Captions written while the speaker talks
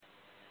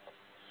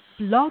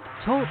Blog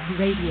Talk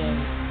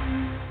Radio.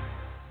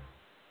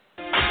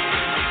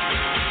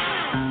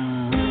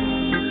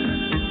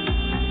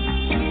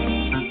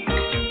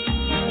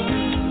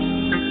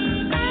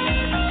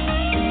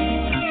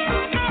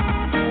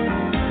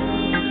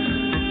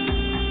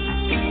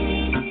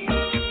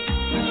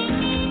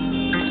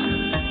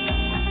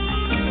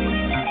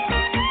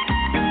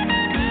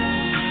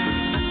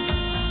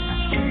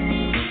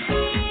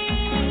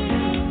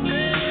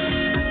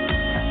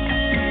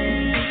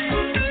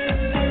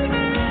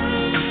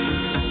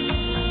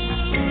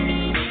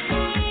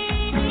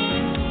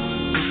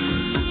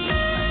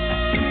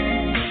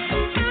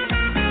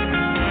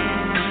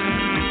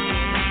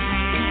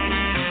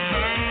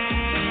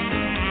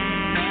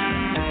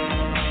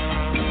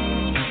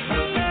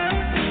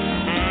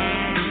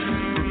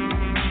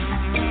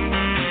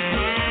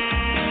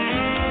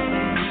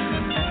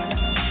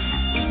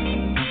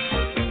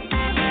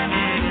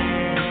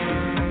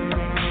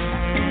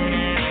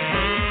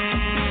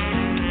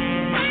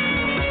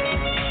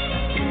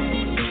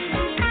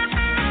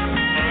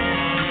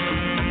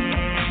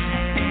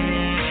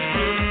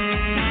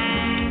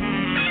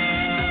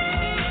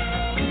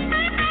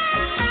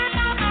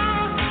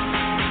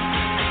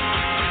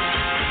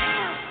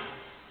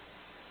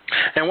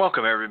 And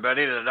welcome,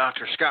 everybody, to the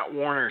Dr. Scott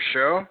Werner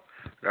Show.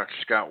 Dr.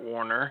 Scott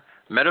Werner,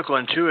 medical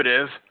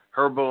intuitive,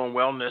 herbal and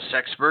wellness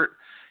expert.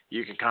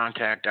 You can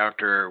contact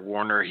Dr.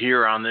 Werner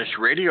here on this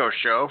radio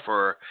show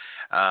for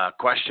a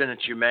question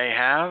that you may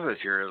have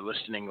if you're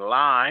listening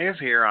live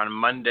here on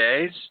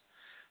Mondays.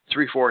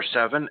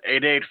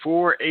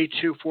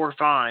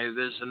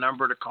 347-884-8245 is the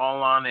number to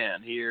call on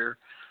in here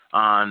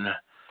on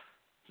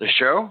the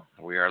show.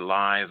 We are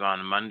live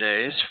on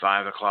Mondays,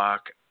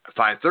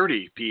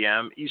 5:30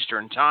 p.m.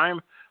 Eastern Time,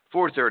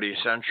 4:30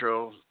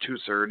 Central,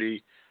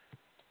 2:30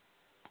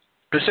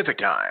 Pacific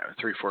Time,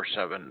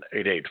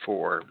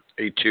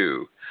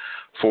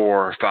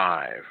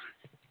 347-884-8245.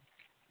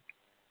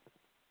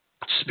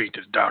 Speak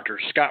to Dr.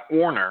 Scott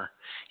Werner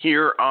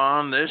here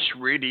on this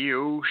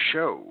radio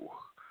show.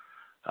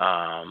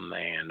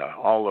 And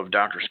all of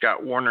Dr.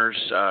 Scott Werner's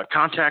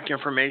contact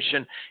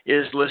information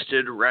is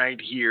listed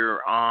right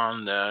here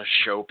on the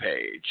show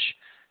page.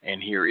 And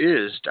here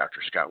is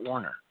Dr. Scott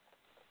Werner.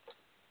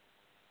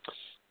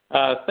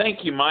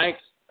 Thank you, Mike.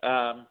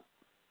 I've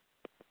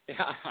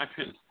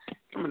been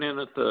coming in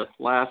at the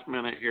last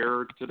minute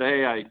here.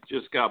 Today I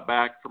just got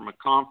back from a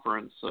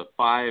conference, a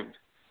 5D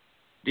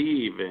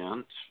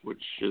event,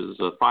 which is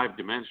a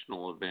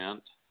 5-dimensional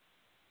event,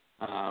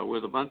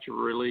 with a bunch of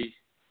really,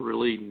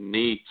 really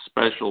neat,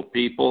 special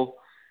people.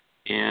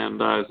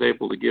 And I was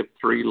able to give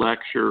 3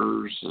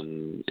 lectures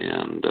and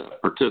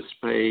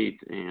participate,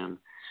 and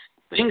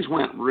things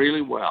went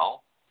really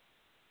well.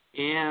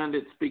 And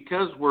it's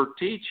because we're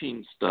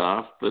teaching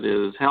stuff that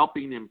is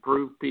helping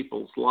improve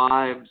people's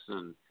lives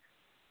and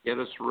get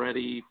us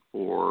ready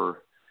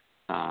for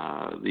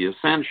the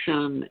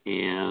ascension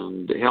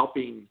and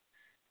helping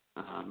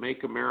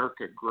make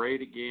America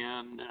great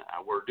again.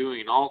 We're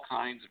doing all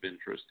kinds of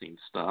interesting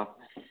stuff.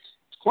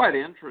 It's quite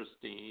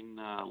interesting.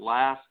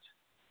 Last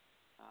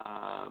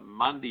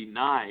Monday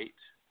night,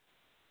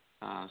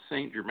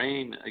 St.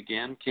 Germain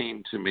again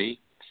came to me,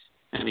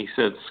 and he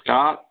said,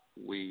 "Scott,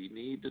 we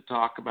need to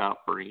talk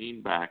about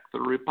bringing back the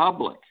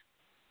Republic."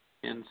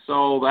 And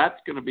so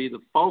that's going to be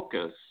the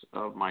focus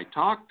of my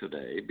talk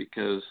today,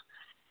 because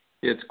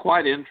it's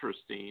quite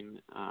interesting.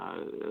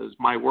 As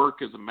my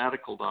work as a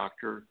medical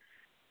doctor,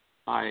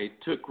 I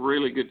took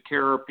really good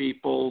care of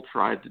people,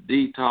 tried to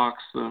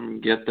detox them,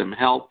 get them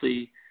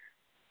healthy,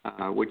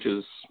 which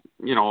is,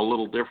 a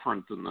little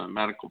different than the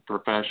medical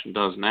profession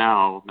does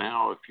now.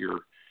 Now, if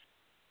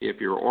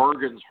your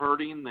organ's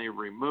hurting, they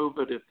remove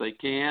it if they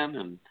can,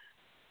 and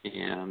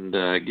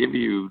give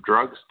you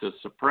drugs to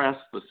suppress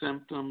the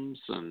symptoms,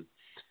 and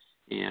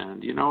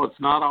it's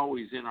not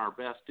always in our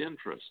best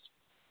interest,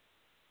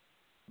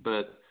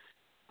 but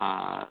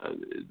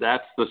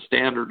that's the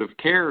standard of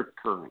care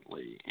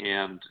currently,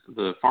 and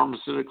the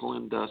pharmaceutical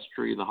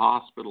industry, the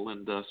hospital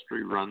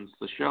industry runs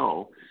the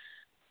show,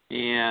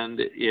 and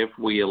if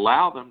we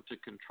allow them to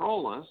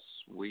control us,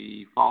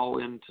 we fall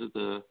into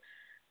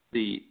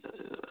the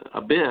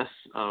abyss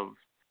of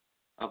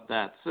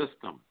that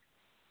system.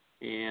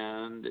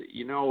 And,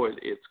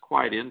 it's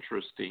quite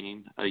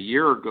interesting. A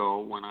year ago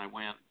when I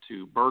went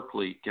to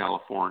Berkeley,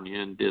 California,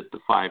 and did the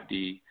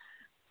 5D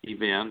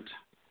event,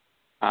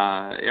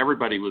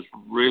 everybody was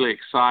really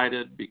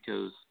excited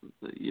because,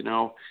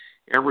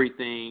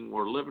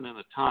 we're living in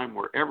a time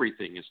where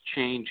everything is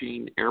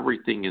changing,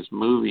 everything is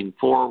moving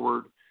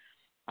forward.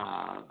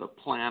 The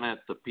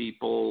planet, the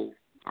people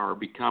are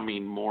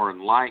becoming more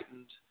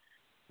enlightened.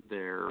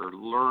 They're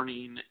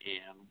learning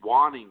and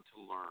wanting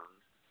to learn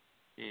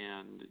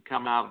and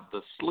come out of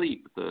the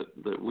sleep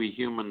that we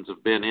humans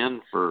have been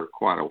in for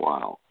quite a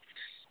while.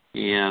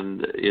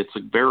 And it's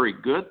a very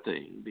good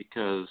thing,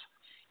 because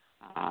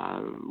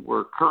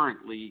we're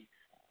currently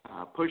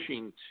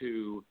pushing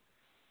to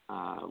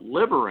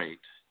liberate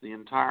the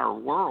entire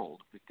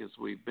world, because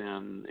we've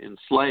been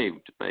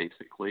enslaved,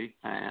 basically.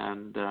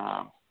 And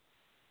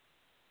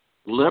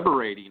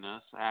liberating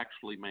us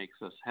actually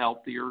makes us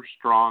healthier,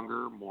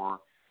 stronger, more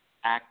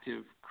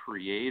active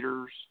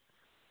creators.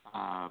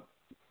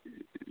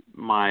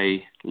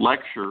 My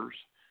lectures,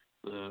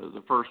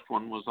 the first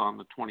one was on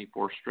the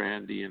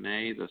 24-strand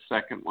DNA. The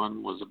second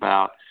one was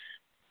about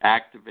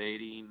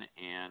activating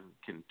and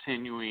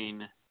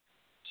continuing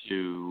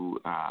to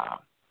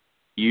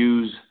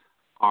use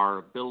our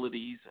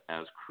abilities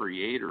as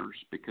creators,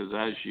 because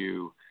as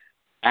you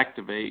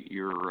activate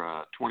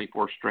your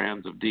 24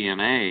 strands of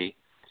DNA,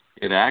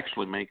 it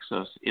actually makes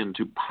us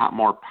into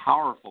more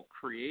powerful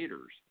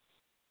creators.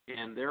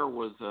 And there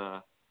was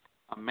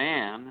a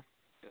man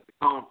at the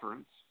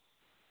conference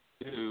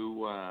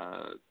who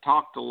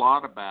talked a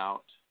lot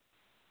about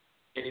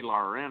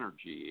scalar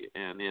energy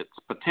and its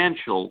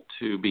potential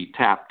to be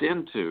tapped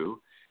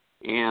into,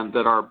 and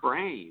that our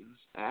brains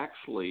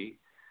actually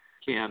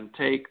can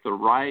take the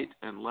right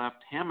and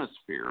left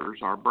hemispheres.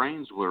 Our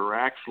brains were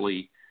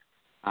actually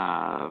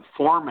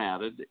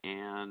formatted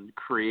and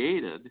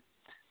created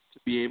to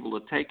be able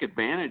to take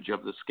advantage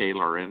of the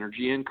scalar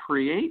energy and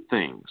create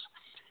things.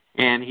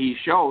 And he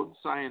showed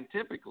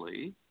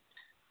scientifically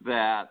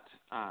that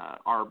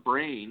our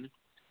brain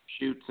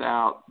shoots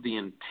out the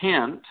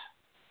intent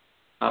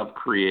of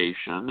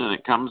creation, and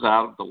it comes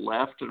out of the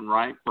left and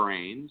right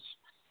brains,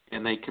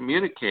 and they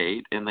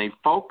communicate and they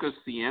focus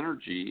the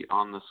energy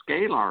on the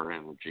scalar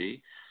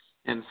energy.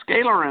 And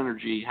scalar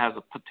energy has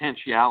a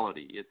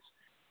potentiality. It's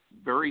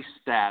very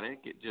static.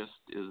 It just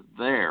is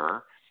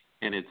there,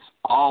 and it's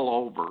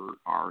all over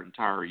our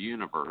entire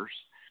universe.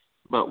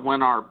 But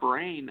when our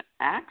brain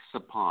acts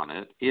upon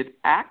it,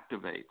 it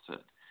activates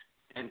it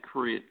and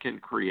can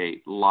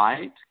create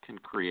light, can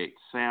create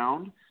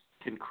sound,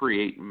 can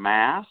create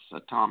mass,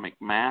 atomic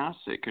mass.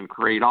 It can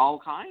create all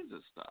kinds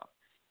of stuff.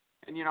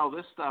 And, you know,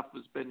 this stuff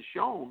has been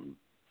shown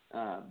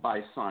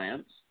by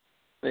science.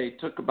 They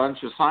took a bunch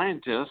of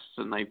scientists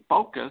and they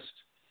focused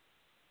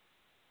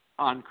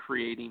on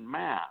creating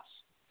mass.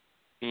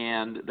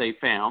 And they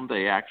found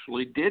they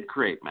actually did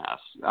create mass,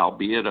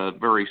 albeit a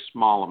very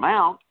small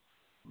amount,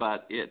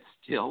 but it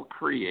still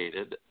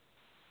created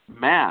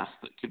mass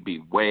that could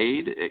be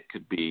weighed, it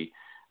could be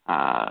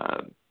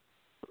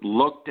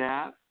looked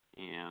at,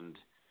 and,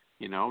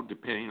 you know,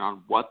 depending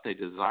on what they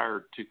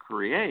desired to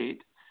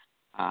create,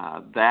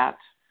 that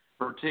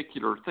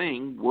particular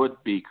thing would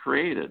be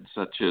created,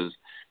 such as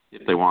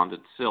if they wanted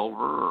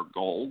silver or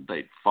gold,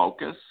 they'd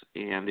focus,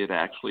 and it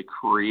actually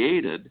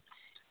created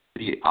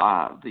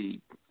the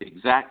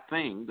exact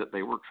thing that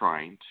they were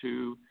trying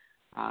to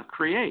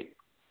create.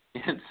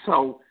 And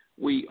so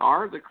we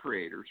are the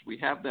creators. We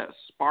have that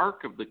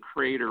spark of the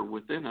creator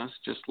within us,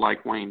 just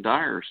like Wayne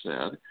Dyer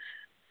said,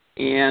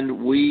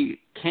 and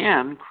we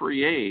can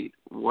create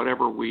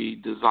whatever we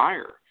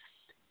desire.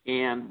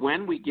 And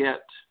when we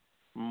get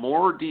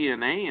more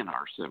DNA in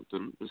our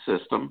system,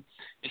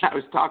 and I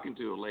was talking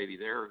to a lady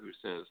there who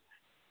says,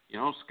 you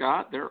know,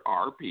 Scott, there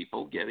are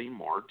people getting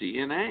more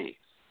DNA.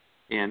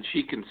 And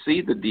she can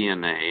see the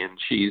DNA, and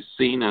she's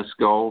seen us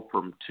go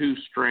from 2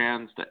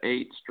 strands to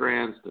 8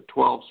 strands to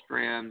 12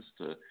 strands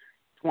to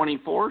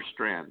 24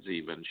 strands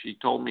even. She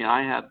told me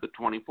I had the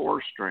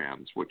 24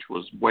 strands, which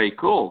was way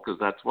cool because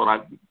that's what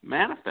I've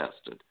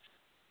manifested.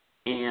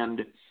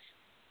 And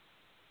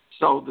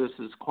so this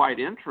is quite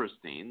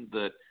interesting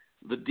that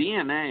the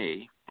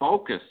DNA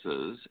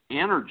focuses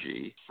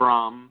energy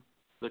from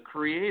the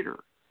creator.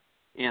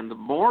 And the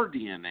more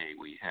DNA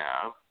we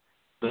have,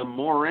 the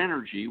more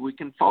energy we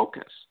can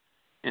focus.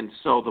 And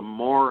so the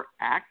more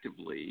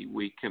actively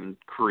we can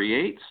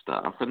create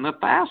stuff, and the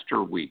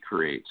faster we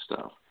create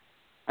stuff.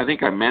 I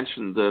think I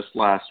mentioned this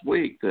last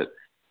week that,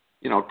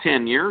 you know,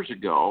 10 years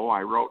ago,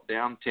 I wrote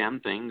down 10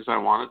 things I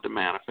wanted to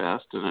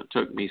manifest, and it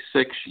took me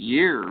 6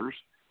 years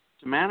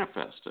to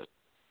manifest it.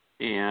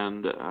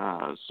 And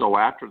so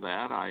after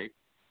that, I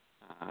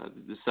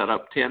set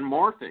up 10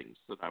 more things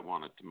that I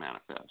wanted to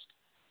manifest.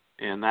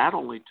 And that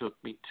only took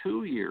me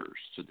 2 years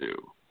to do.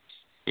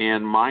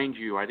 And mind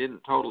you, I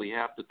didn't totally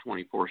have the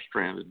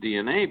 24-stranded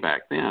DNA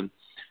back then.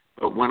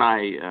 But when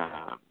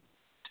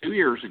 2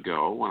 years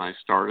ago, when I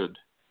started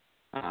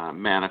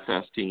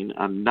manifesting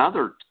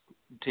another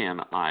 10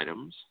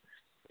 items,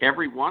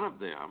 every one of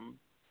them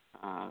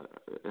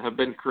have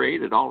been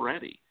created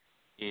already.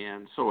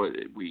 And so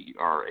we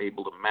are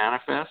able to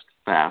manifest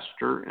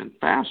faster and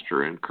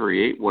faster and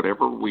create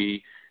whatever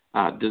we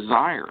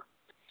desire.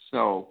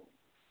 So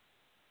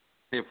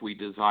if we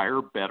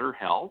desire better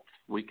health,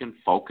 we can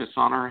focus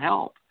on our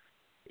health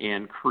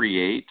and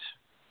create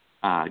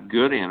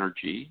good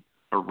energy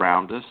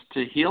around us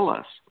to heal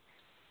us.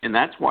 And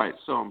that's why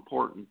it's so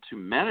important to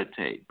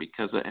meditate,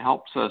 because it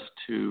helps us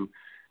to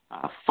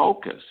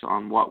focus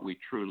on what we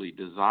truly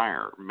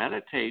desire.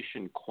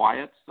 Meditation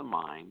quiets the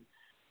mind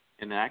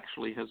and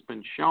actually has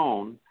been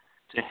shown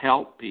to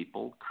help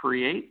people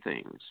create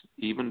things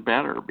even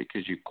better,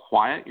 because you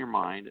quiet your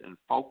mind and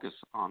focus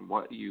on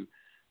what you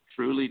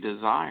truly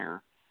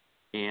desire,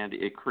 and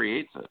it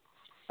creates it.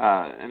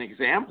 An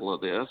example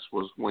of this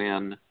was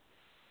when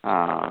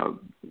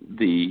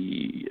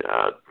the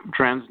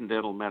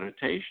Transcendental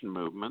Meditation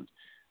movement,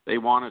 they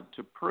wanted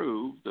to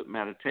prove that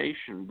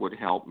meditation would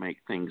help make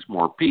things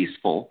more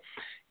peaceful.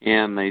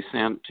 And they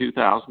sent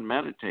 2,000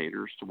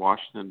 meditators to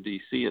Washington,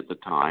 D.C. at the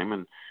time.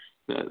 And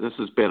this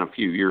has been a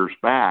few years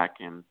back.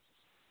 And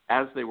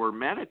as they were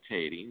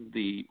meditating,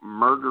 the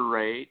murder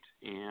rate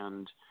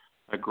and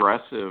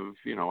aggressive,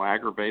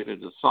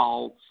 aggravated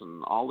assaults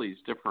and all these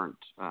different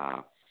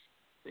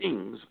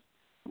things,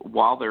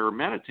 while they were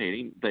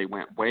meditating, they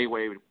went way,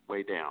 way,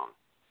 way down.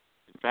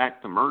 In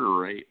fact, the murder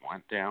rate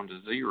went down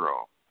to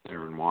 0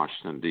 there in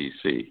Washington,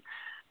 D.C.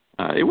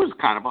 It was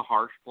kind of a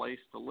harsh place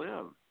to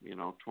live,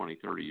 20,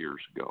 30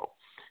 years ago.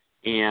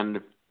 And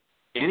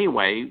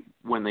anyway,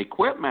 when they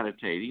quit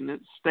meditating,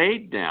 it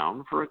stayed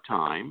down for a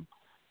time.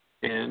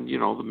 And,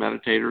 the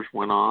meditators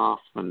went off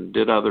and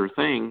did other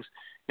things.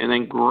 And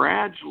then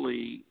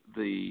gradually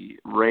the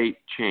rate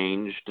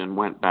changed and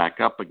went back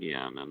up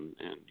again. And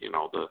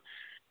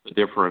the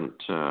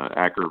different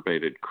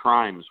aggravated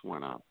crimes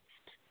went up.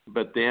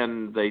 But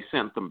then they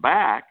sent them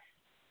back,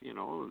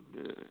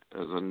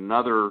 as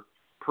another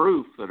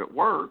proof that it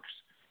works.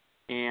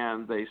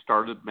 And they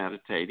started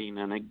meditating.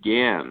 And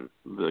again,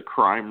 the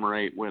crime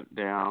rate went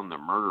down, the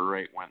murder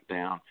rate went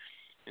down.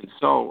 And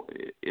so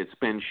it's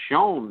been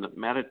shown that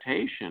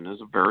meditation is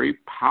a very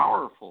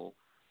powerful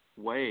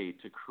way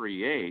to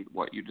create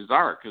what you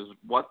desire, because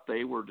what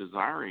they were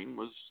desiring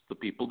was the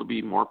people to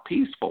be more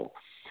peaceful.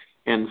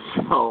 And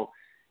so,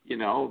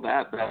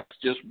 that's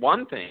just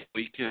one thing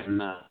we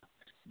can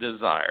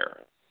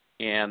desire.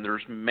 And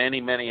there's many,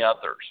 many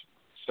others.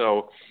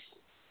 So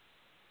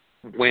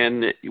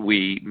when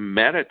we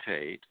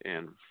meditate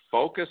and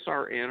focus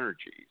our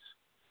energies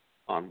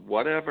on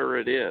whatever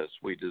it is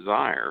we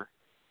desire,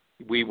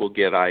 we will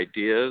get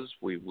ideas,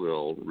 we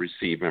will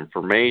receive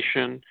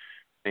information,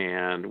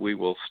 and we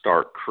will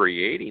start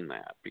creating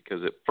that,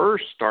 because it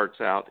first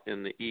starts out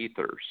in the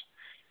ethers.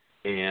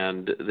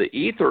 And the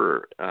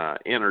ether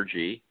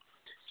energy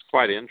is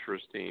quite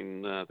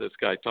interesting. This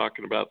guy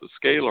talking about the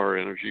scalar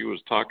energy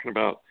was talking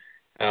about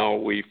how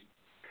we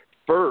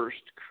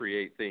first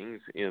create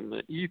things in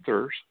the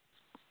ethers.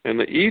 And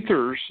the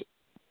ethers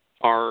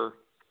are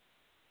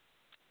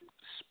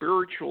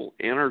spiritual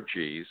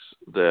energies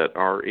that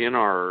are in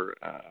our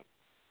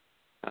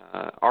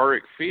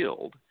auric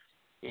field,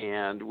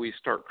 and we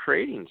start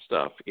creating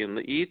stuff in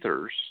the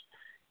ethers,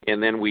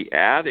 and then we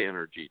add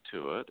energy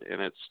to it, and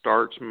it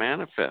starts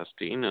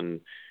manifesting.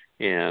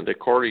 And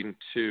according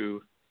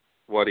to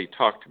what he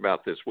talked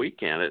about this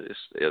weekend,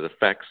 it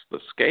affects the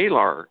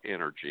scalar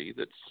energy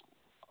that's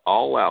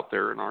all out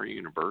there in our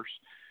universe,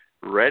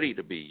 ready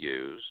to be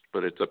used,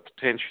 but it's a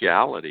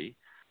potentiality.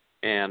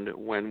 And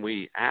when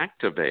we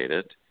activate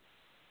it,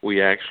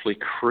 we actually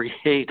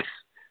create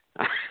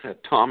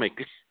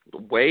atomic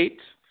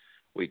weight,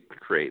 we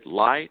create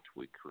light,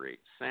 we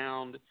create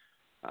sound,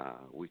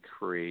 we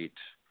create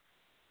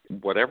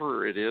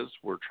whatever it is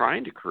we're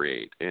trying to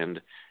create.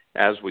 And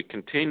as we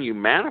continue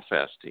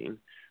manifesting,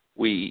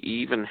 we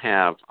even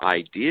have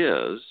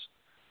ideas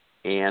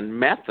and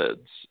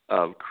methods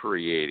of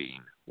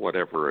creating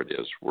whatever it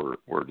is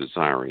we're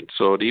desiring.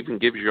 So it even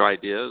gives you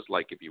ideas,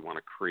 like if you want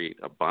to create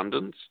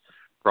abundance,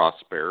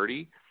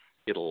 prosperity,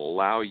 it'll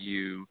allow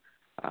you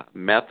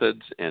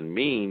methods and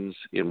means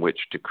in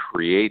which to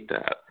create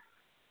that.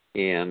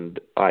 And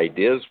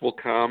ideas will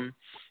come.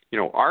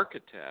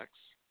 Architects,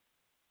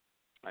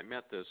 I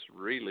met this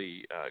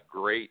really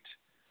great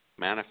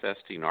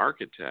manifesting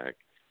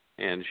architect,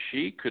 and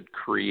she could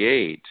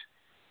create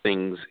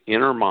things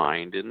in her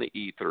mind, in the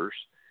ethers,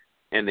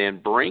 and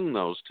then bring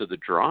those to the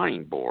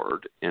drawing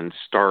board and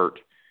start,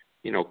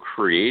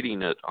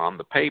 creating it on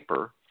the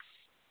paper,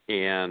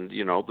 and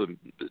the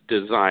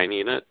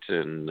designing it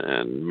and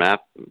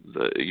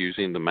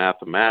using the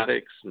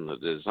mathematics and the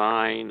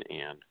design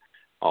and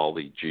all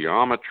the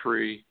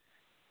geometry,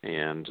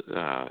 and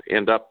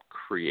end up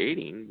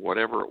creating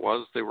whatever it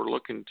was they were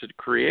looking to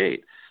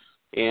create.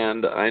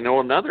 And I know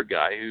another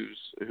guy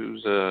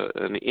who's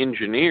an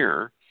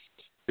engineer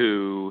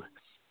who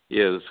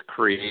is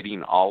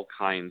creating all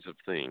kinds of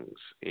things.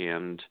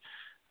 And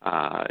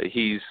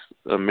he's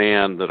a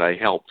man that I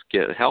helped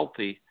get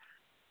healthy,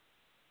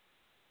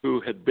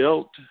 who had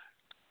built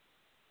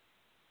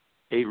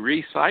a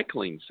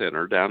recycling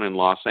center down in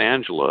Los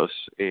Angeles,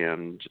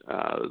 and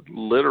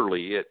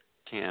literally it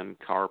can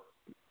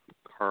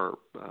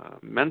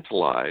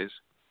compartmentalize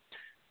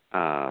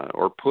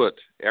or put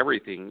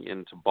everything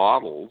into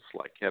bottles,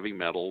 like heavy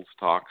metals,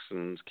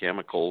 toxins,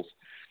 chemicals,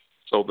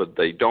 so that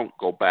they don't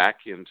go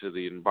back into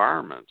the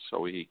environment.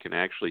 So he can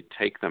actually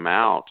take them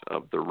out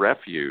of the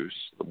refuse,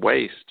 the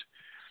waste,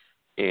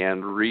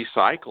 and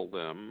recycle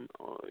them,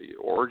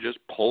 or just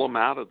pull them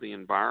out of the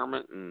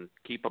environment and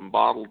keep them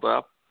bottled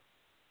up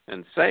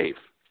and safe,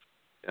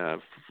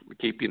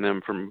 keeping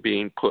them from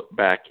being put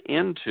back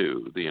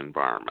into the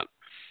environment.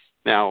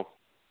 Now,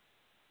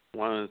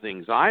 one of the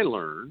things I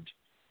learned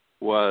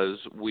was,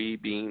 we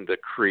being the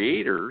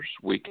creators,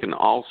 we can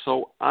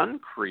also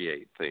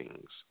uncreate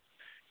things.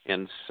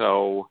 And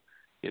so,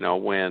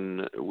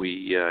 when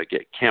we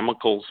get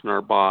chemicals in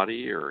our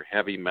body or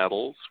heavy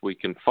metals, we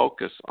can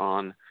focus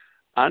on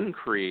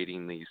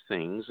uncreating these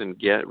things and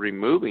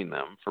removing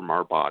them from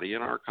our body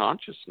and our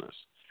consciousness.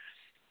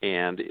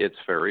 And it's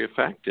very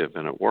effective,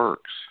 and it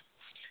works.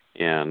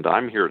 And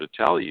I'm here to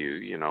tell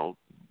you,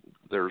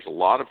 there's a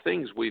lot of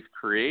things we've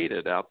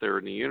created out there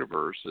in the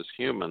universe as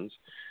humans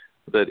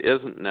that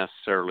isn't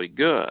necessarily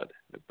good,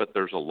 but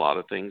there's a lot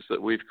of things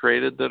that we've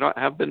created that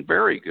have been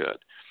very good.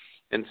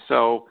 And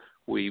so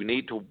we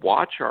need to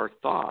watch our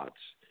thoughts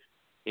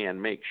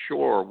and make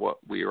sure what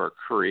we are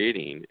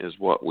creating is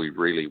what we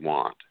really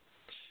want.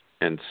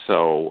 And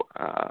so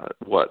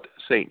what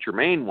St.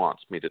 Germain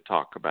wants me to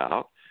talk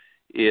about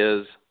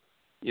is,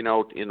 in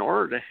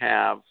order to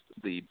have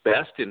the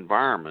best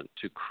environment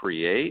to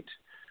create,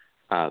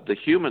 the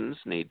humans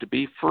need to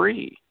be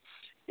free.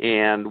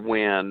 And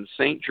when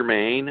St.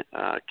 Germain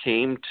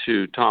came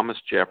to Thomas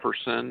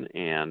Jefferson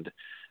and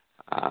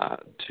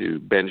to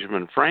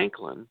Benjamin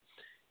Franklin,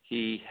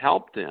 he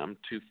helped them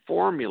to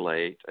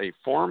formulate a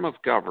form of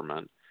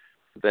government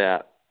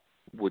that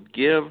would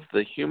give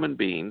the human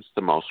beings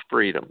the most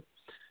freedom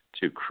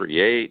to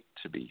create,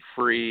 to be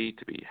free,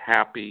 to be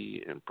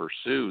happy, and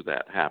pursue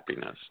that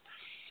happiness.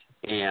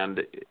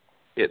 And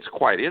it's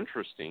quite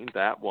interesting.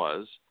 That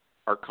was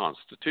our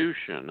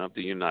Constitution of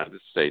the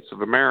United States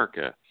of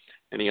America.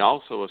 And he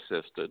also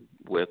assisted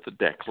with the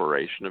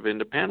Declaration of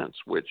Independence,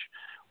 which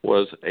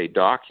was a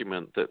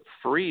document that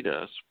freed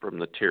us from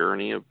the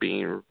tyranny of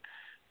being,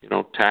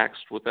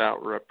 taxed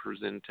without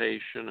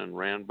representation and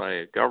ran by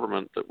a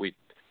government that we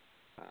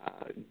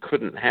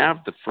couldn't have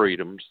the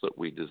freedoms that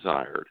we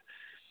desired.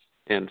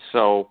 And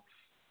so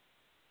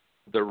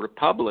the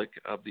Republic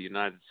of the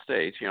United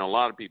States, a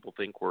lot of people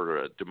think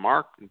we're a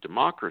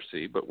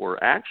democracy, but we're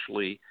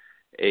actually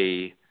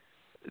a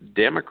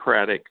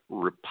democratic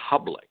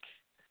republic.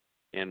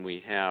 And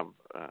we have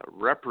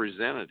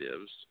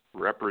representatives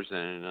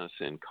representing us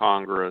in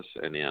Congress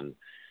and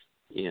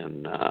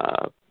in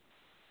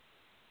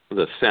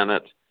the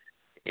Senate,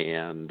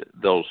 and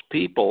those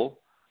people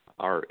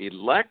are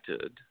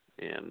elected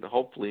and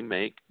hopefully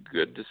make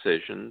good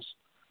decisions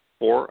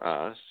for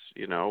us.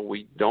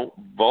 We don't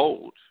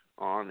vote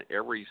on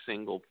every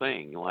single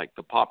thing. Like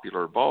the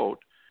popular vote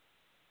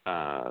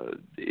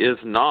is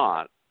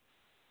not,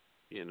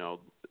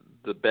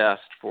 the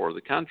best for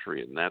the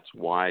country, and that's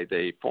why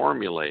they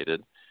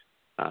formulated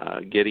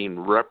getting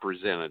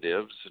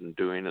representatives and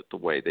doing it the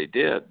way they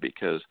did,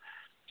 because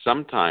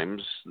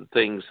sometimes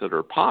things that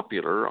are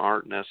popular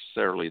aren't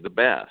necessarily the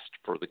best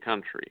for the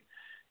country.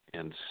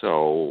 And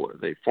so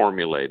they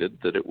formulated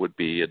that it would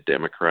be a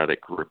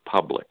democratic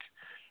republic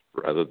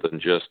rather than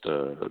just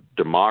a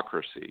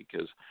democracy,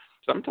 because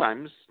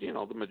sometimes,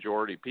 the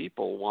majority of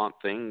people want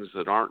things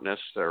that aren't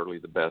necessarily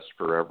the best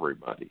for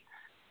everybody.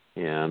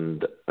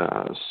 And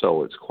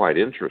so it's quite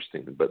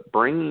interesting. But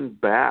bringing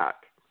back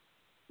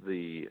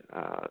the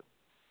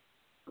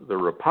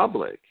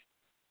republic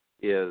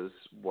is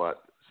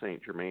what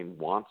St. Germain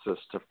wants us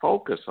to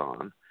focus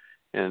on.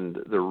 And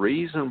the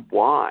reason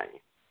why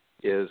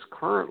is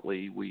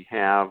currently we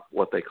have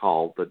what they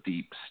call the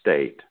deep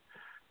state,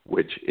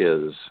 which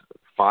is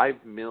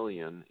 5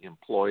 million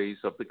employees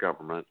of the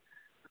government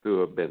who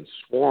have been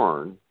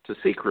sworn to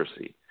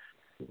secrecy.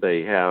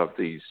 They have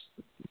these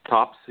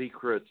top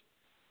secret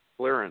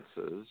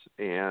clearances,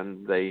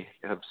 and they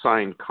have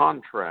signed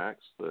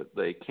contracts that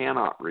they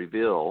cannot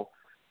reveal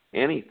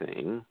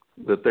anything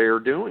that they are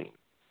doing.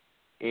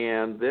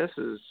 And this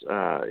is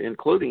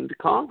including to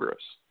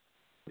Congress,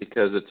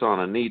 because it's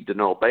on a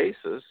need-to-know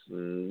basis.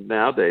 And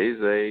nowadays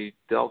they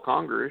tell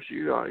Congress,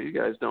 you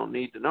guys don't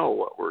need to know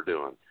what we're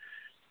doing.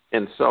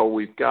 And so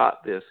we've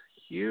got this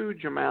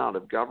huge amount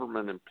of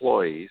government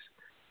employees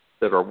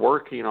that are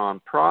working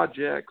on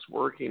projects,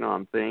 working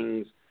on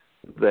things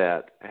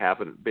that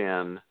haven't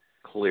been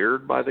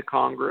cleared by the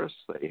Congress.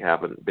 They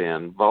haven't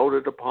been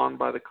voted upon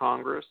by the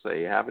Congress.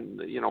 They haven't,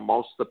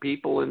 most of the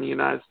people in the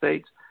United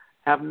States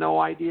have no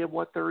idea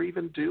what they're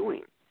even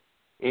doing.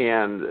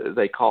 And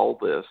they call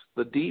this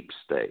the deep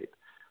state,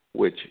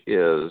 which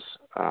is,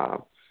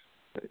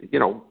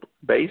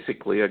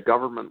 basically a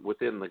government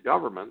within the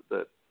government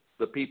that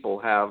the people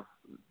have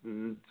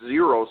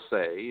zero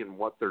say in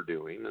what they're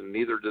doing, and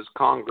neither does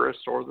Congress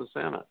or the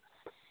Senate.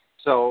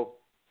 So,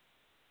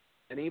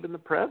 and even the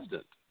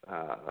president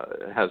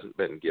hasn't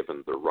been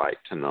given the right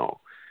to know.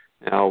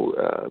 Now,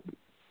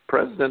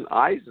 President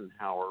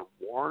Eisenhower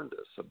warned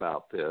us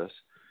about this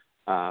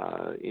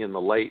in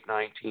the late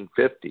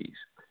 1950s,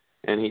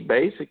 and he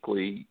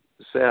basically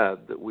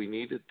said that we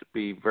needed to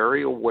be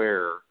very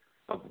aware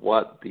of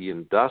what the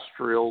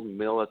industrial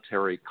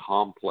military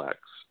complex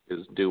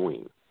is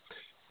doing,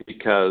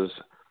 because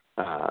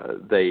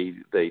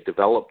they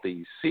developed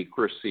these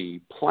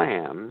secrecy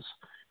plans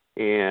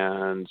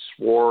and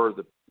swore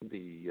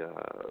the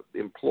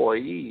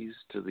employees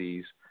to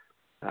these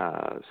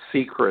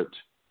secret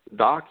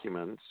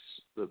documents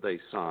that they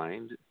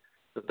signed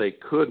that they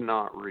could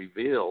not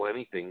reveal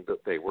anything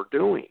that they were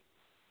doing.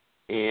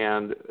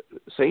 And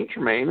St.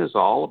 Germain is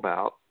all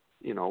about,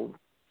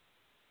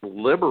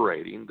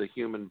 liberating the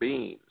human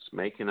beings,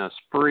 making us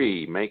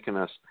free, making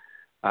us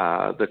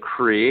the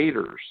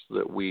creators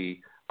that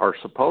we are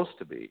supposed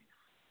to be.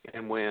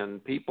 And when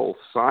people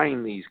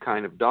sign these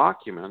kind of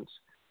documents,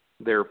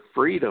 their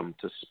freedom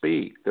to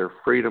speak, their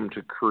freedom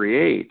to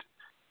create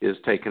is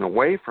taken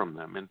away from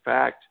them. In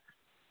fact,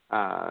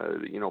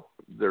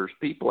 there's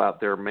people out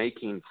there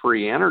making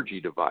free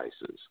energy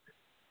devices,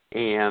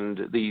 and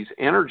these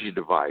energy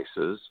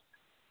devices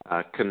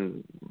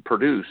can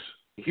produce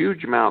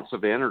huge amounts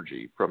of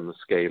energy from the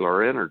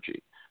scalar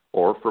energy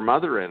or from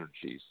other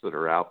energies that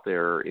are out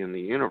there in the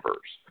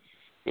universe.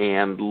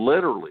 And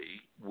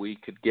literally, we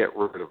could get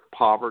rid of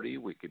poverty.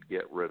 We could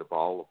get rid of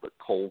all of the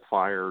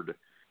coal-fired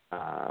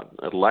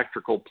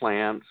electrical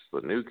plants,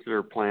 the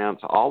nuclear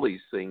plants, all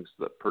these things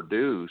that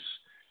produce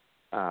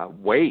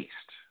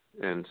waste.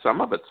 And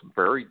some of it's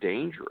very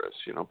dangerous.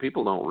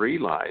 People don't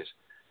realize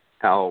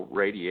how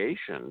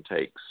radiation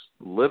takes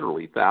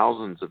literally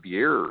thousands of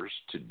years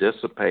to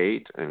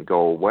dissipate and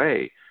go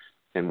away.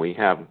 And we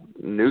have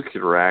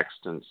nuclear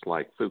accidents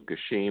like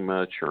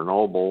Fukushima,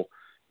 Chernobyl,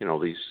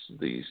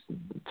 these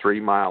 3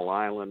 Mile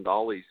Island,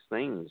 all these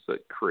things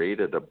that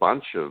created a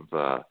bunch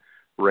of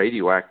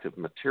radioactive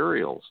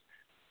materials.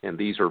 And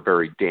these are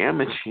very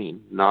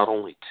damaging, not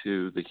only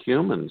to the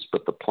humans,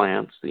 but the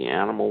plants, the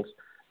animals,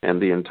 and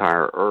the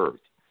entire Earth.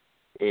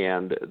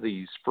 And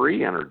these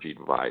free energy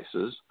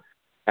devices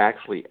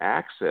actually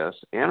access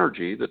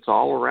energy that's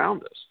all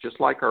around us. Just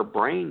like our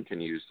brain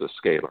can use the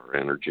scalar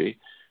energy,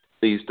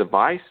 these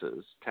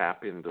devices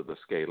tap into the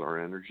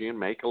scalar energy and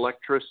make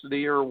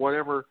electricity or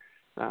whatever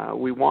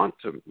we want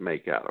to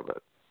make out of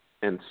it.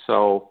 And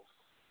so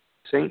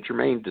Saint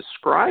Germain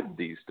described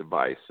these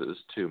devices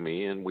to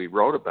me, and we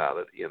wrote about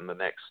it in The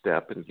Next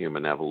Step in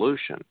Human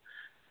Evolution.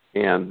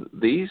 And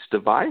these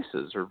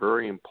devices are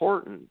very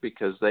important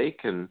because they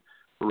can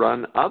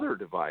run other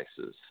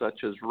devices,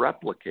 such as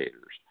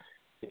replicators.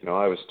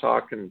 I was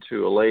talking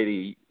to a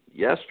lady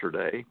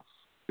yesterday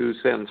who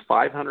sends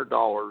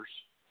 $500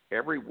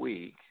 every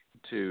week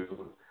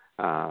to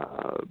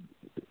a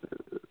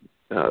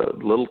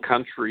little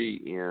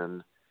country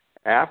in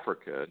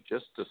Africa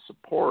just to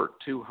support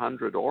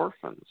 200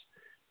 orphans.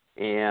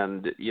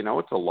 And,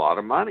 it's a lot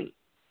of money.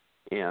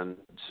 And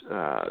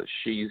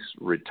she's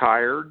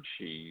retired,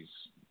 she's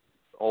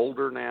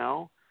older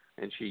now,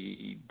 and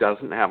she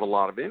doesn't have a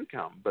lot of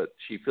income, but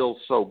she feels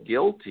so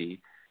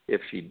guilty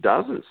if she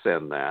doesn't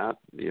send that,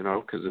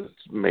 because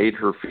it's made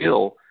her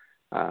feel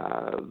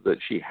that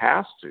she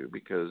has to,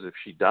 because if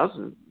she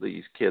doesn't,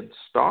 these kids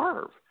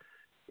starve.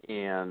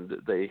 And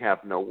they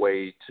have no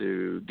way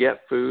to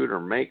get food or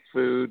make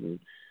food. And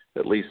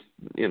at least,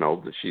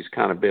 she's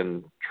kind of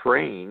been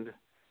trained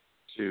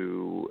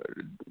to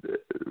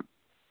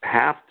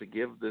have to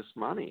give this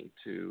money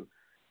to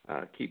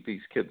keep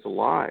these kids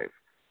alive.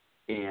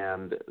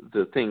 And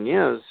the thing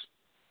is,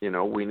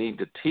 we need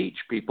to teach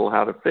people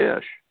how to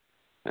fish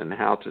and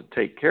how to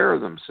take care of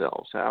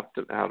themselves, how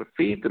to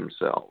feed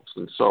themselves.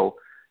 And so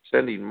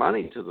sending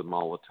money to them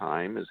all the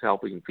time is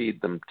helping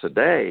feed them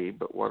today,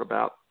 but what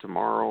about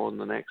tomorrow and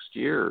the next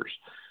years?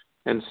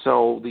 And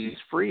so these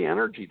free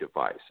energy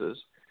devices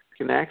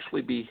can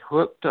actually be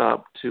hooked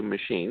up to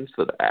machines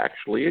that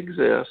actually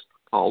exist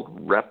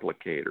called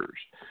replicators.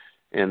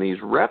 And these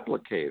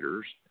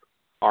replicators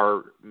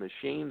are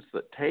machines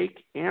that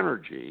take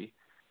energy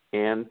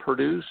and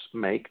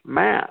make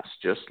mass,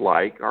 just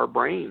like our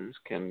brains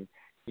can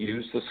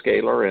use the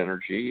scalar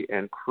energy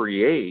and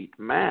create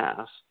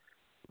mass.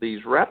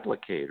 These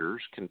replicators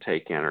can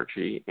take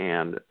energy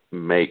and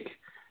make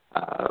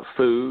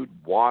food,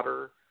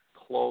 water,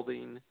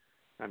 clothing.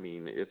 I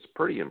mean, it's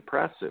pretty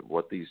impressive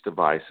what these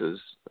devices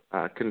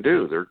can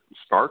do. They're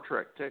Star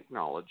Trek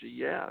technology,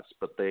 yes,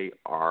 but it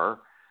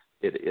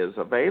is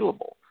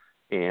available.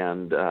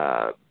 And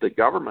the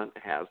government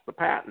has the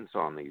patents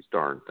on these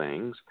darn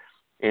things,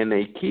 and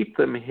they keep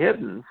them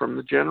hidden from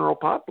the general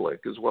public,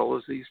 as well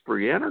as these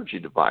free energy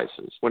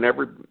devices.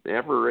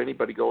 Whenever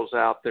anybody goes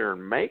out there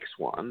and makes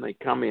one, they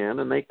come in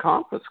and they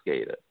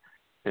confiscate it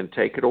and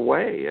take it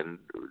away. And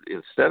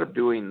instead of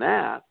doing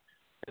that,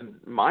 and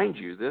mind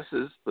you, this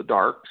is the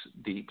dark,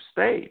 deep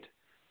state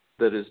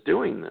that is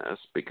doing this,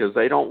 because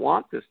they don't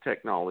want this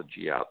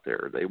technology out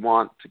there. They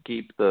want to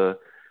keep the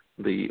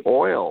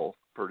oil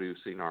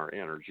producing our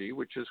energy,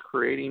 which is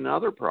creating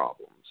other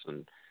problems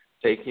and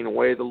taking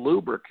away the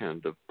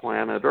lubricant of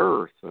planet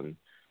Earth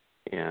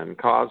and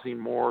causing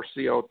more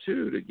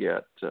CO2 to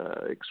get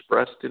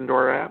expressed into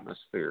our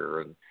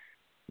atmosphere. And,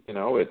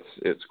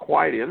 it's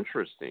quite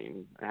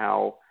interesting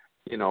how,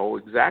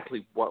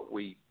 exactly what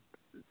we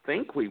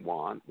think we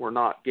want, we're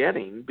not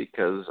getting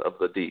because of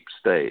the deep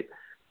state.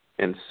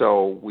 And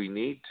so we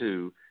need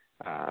to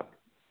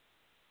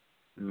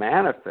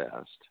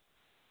manifest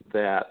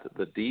that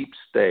the deep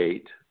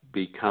state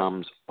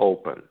becomes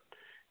open.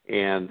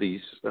 And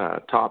these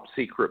top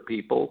secret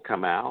people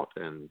come out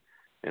and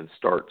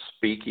start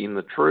speaking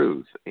the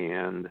truth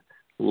and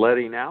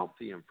letting out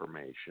the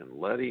information,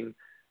 letting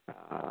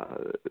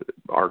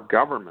our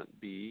government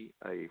be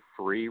a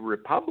free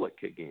republic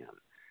again,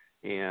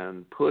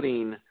 and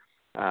putting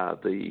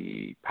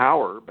the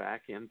power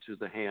back into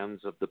the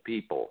hands of the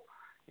people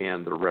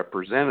and the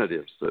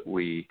representatives that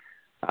we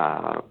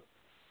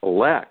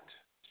elect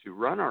to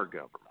run our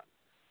government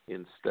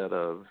instead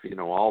of,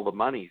 all the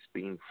money's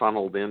being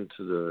funneled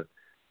into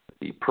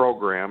the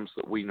programs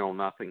that we know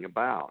nothing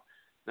about.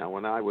 Now,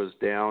 when I was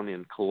down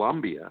in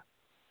Colombia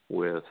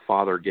with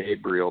Father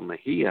Gabriel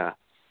Mejia,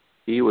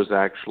 he was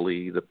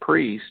actually the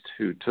priest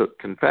who took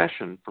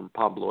confession from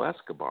Pablo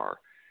Escobar.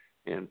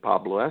 And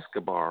Pablo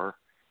Escobar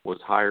was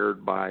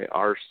hired by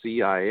our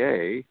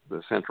CIA,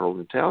 the Central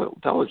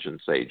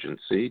Intelligence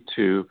Agency,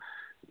 to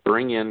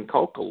bring in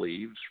coca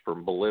leaves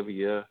from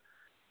Bolivia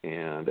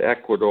and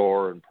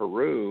Ecuador and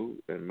Peru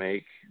and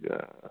make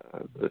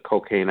the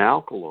cocaine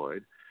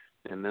alkaloid.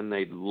 And then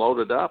they'd load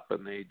it up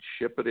and they'd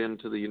ship it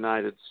into the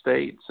United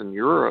States and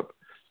Europe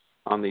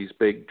on these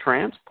big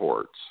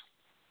transports.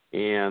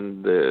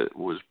 And it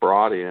was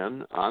brought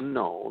in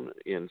unknown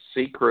in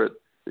secret,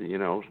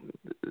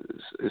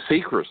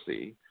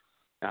 secrecy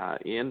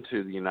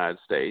into the United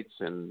States.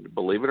 And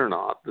believe it or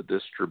not, the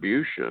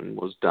distribution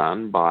was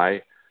done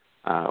by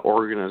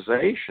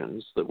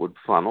organizations that would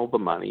funnel the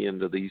money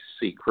into these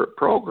secret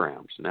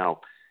programs.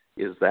 Now,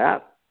 is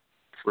that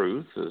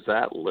truth? Is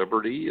that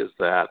liberty? Is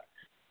that,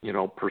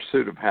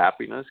 pursuit of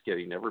happiness,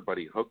 getting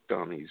everybody hooked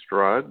on these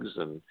drugs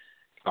and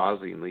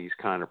causing these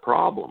kind of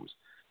problems?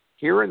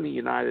 Here in the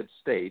United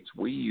States,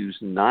 we use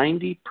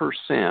 90%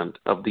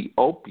 of the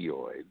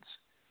opioids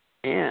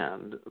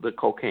and the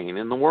cocaine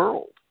in the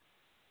world,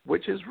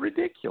 which is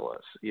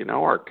ridiculous.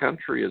 Our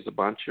country is a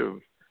bunch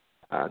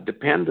of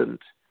dependent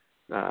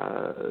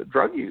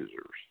drug users,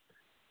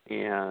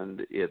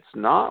 and it's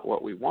not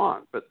what we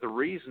want. But the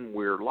reason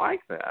we're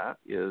like that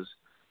is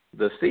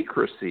the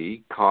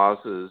secrecy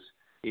causes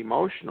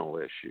emotional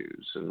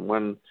issues, and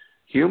when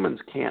humans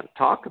can't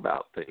talk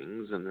about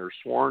things and they're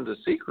sworn to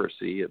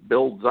secrecy, it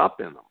builds up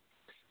in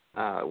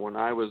them. When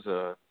I was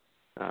a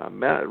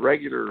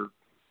regular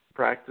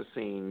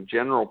practicing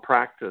general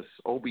practice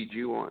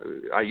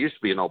OBGYN, I used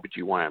to be an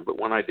OBGYN, but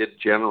when I did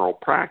general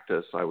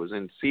practice, I was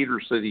in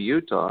Cedar City,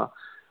 Utah,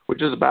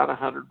 which is about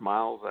 100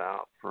 miles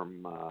out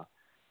from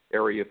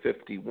Area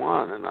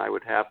 51, and I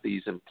would have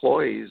these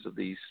employees of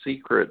these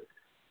secret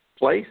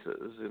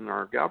places in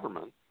our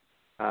government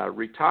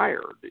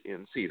retired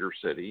in Cedar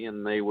City,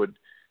 and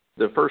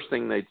the first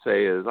thing they'd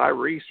say is, "I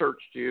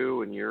researched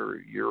you, and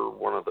you're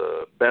one of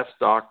the best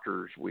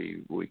doctors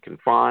we can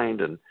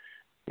find,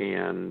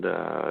 and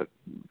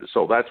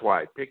so that's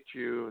why I picked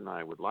you, and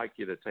I would like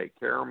you to take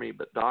care of me.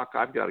 But Doc,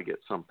 I've got to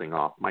get something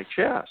off my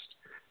chest."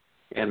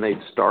 And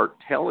they'd start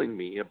telling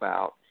me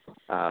about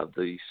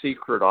the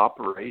secret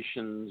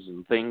operations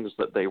and things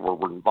that they were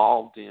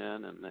involved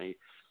in, and they.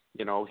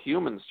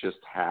 Humans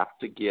just have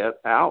to get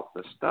out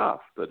the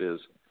stuff that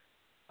is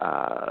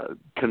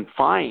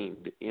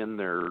confined in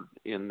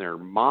their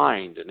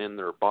mind and in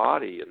their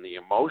body, and the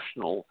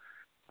emotional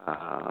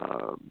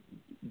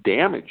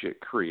damage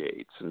it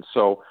creates. And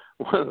so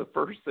one of the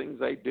first things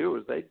they do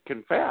is they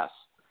confess.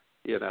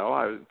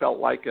 I felt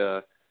like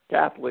a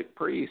Catholic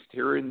priest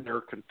hearing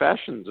their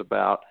confessions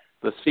about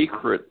the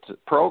secret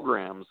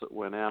programs that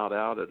went out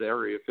at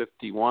Area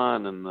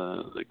 51 and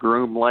the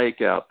Groom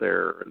Lake out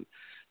there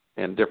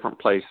and different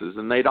places.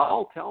 And they'd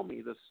all tell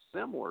me the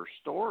similar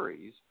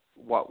stories,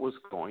 what was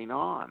going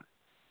on.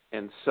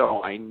 And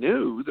so I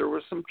knew there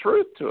was some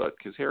truth to it,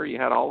 because here you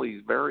had all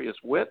these various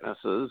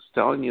witnesses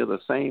telling you the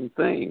same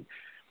thing.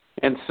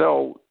 And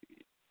so,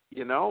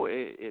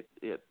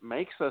 it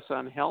makes us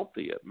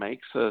unhealthy. It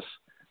makes us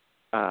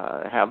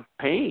have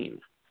pain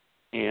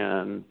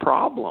and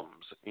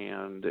problems,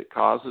 and it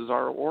causes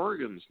our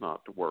organs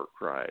not to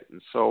work right.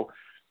 And so,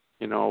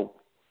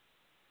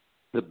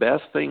 the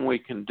best thing we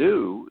can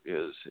do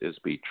is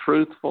be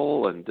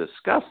truthful and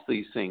discuss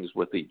these things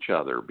with each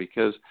other,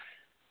 because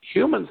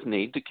humans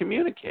need to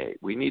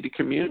communicate. We need to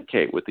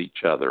communicate with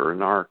each other,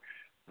 and our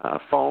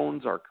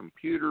phones, our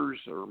computers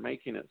are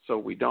making it so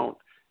we don't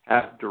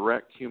have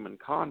direct human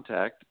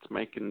contact. It's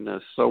making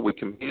us so we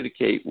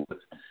communicate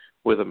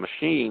with a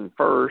machine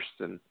first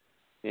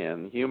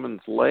and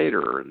humans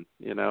later. And,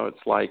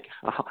 it's like,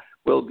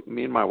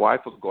 me and my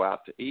wife will go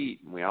out to eat,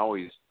 and we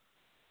always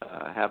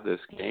have this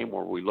game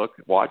where we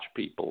watch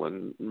people,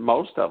 and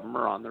most of them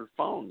are on their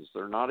phones.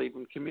 They're not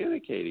even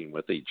communicating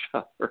with each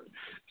other.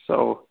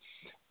 So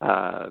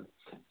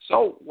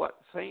what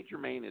Saint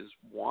Germain is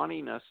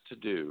wanting us to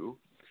do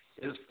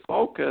is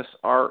focus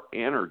our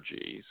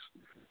energies.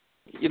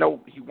 He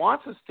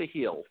wants us to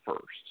heal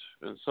first.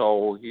 And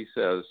so he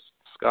says,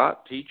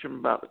 Scott, teach them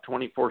about the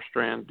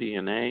 24-strand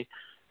DNA,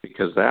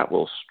 because that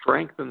will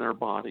strengthen their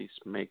bodies,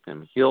 make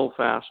them heal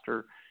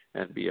faster,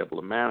 and be able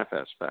to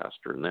manifest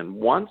faster. And then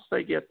once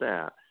they get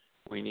that,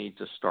 we need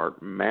to start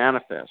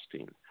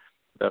manifesting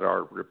that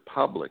our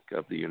Republic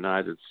of the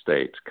United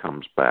States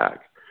comes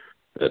back,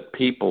 that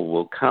people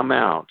will come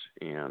out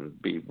and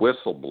be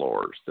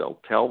whistleblowers. They'll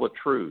tell the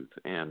truth,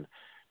 and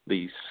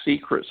these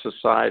secret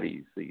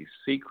societies, these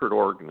secret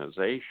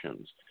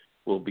organizations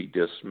will be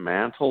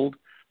dismantled,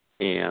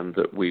 and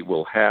that we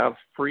will have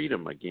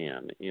freedom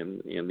again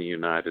in the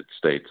United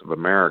States of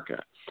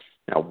America.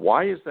 Now,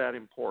 why is that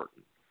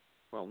important?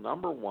 Well,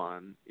 number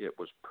one, it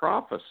was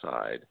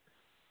prophesied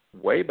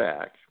way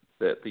back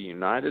that the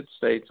United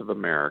States of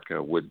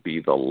America would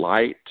be the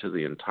light to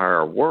the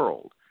entire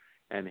world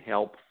and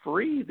help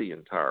free the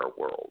entire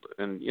world.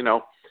 And,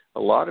 a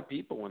lot of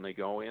people, when they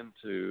go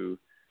into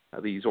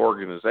these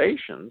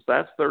organizations,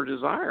 that's their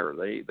desire.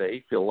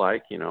 They feel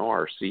like,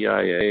 our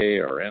CIA,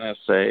 our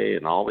NSA,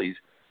 and all these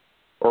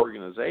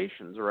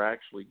organizations are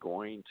actually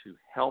going to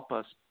help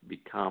us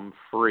become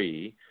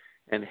free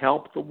and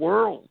help the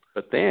world.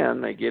 But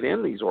then they get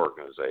in these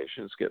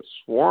organizations, get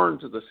sworn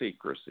to the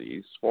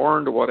secrecy,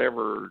 sworn to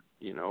whatever,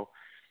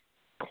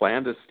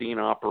 clandestine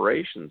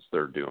operations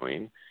they're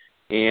doing.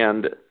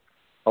 And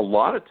a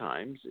lot of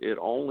times it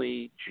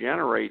only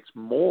generates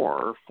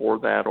more for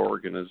that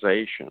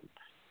organization.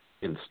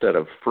 Instead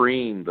of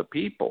freeing the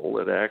people,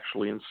 it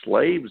actually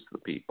enslaves the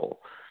people.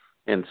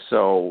 And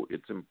so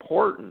it's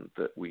important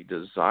that we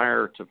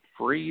desire to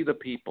free the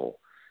people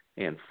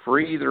and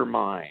free their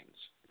minds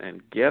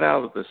and get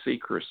out of the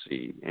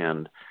secrecy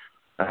and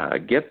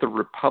get the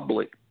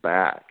republic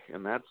back.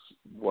 And that's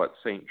what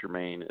St.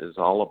 Germain is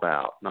all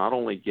about, not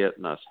only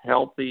getting us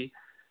healthy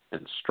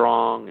and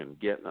strong and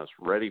getting us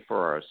ready for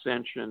our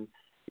ascension,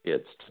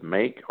 it's to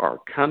make our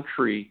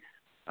country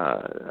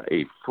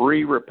a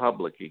free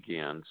republic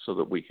again so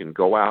that we can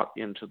go out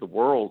into the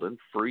world and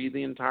free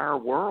the entire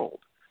world.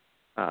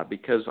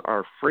 Because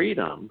our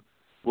freedom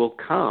will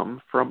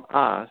come from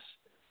us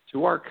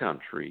to our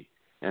country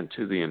and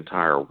to the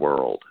entire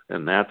world.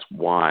 And that's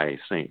why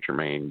St.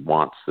 Germain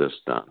wants this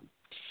done.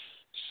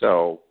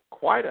 So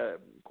quite a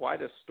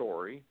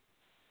story,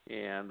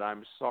 and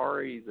I'm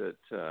sorry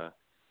that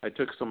I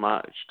took so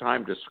much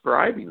time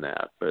describing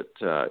that, but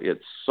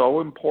it's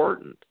so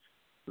important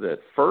that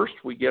first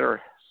we get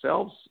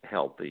ourselves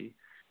healthy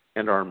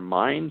and our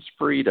minds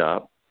freed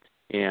up,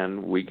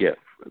 and we get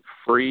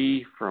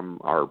free from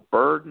our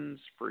burdens,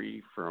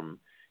 free from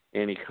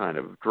any kind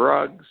of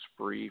drugs,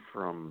 free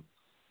from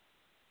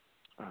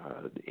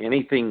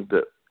anything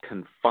that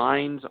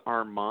confines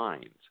our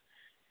minds.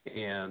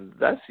 And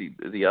that's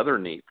the other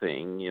neat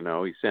thing.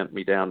 He sent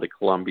me down to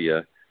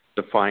Colombia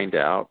to find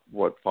out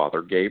what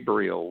Father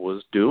Gabriel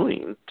was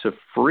doing to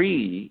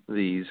free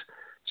these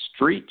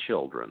street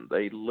children.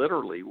 They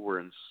literally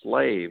were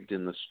enslaved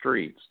in the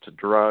streets to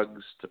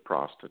drugs, to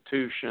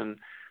prostitution,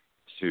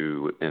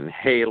 to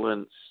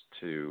inhalants,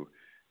 to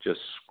just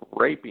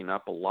scraping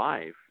up a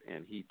life.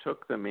 And he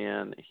took them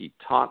in, he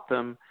taught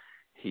them,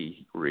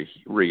 he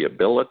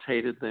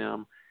rehabilitated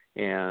them,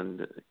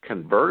 and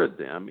converted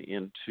them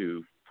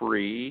into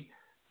free,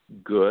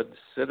 good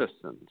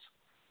citizens.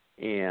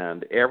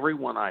 And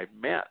everyone I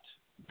met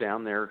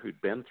down there who'd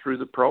been through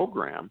the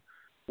program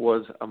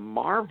was a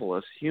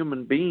marvelous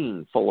human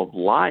being full of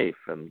life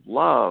and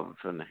love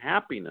and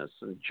happiness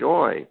and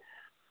joy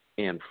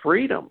and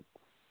freedom.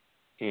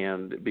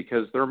 And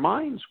because their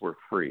minds were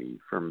free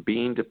from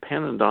being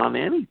dependent on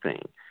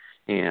anything,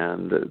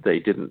 and they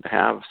didn't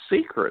have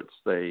secrets.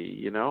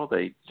 They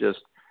just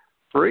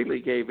freely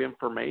gave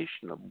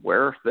information of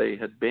where they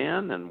had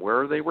been and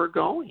where they were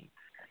going.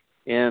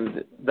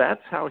 And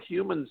that's how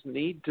humans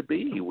need to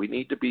be. We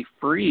need to be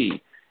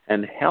free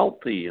and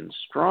healthy and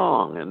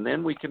strong, and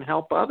then we can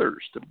help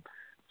others to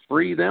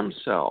free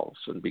themselves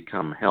and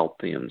become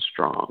healthy and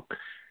strong.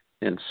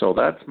 And so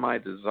that's my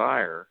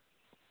desire,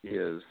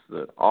 is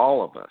that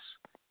all of us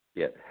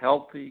get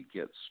healthy,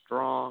 get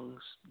strong,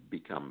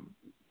 become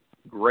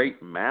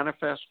great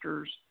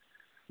manifestors,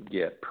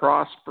 get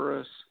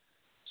prosperous,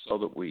 so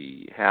that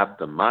we have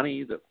the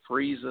money that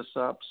frees us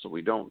up, so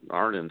we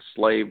aren't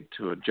enslaved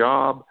to a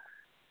job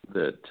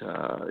that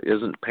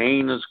isn't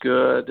paying as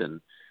good,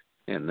 and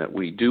that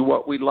we do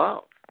what we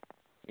love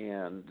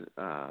and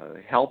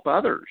help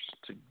others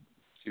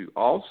to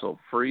also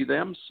free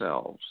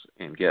themselves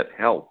and get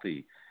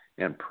healthy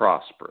and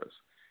prosperous.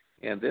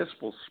 And this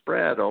will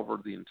spread over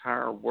the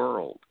entire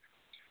world.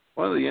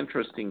 One of the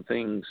interesting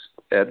things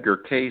Edgar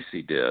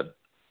Casey did,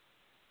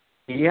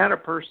 he had a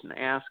person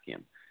ask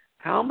him,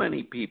 how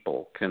many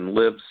people can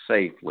live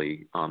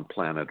safely on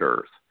planet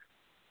Earth?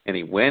 And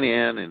he went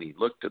in and he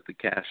looked at the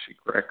Akashic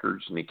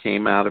records, and he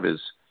came out of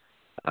his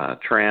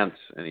trance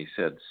and he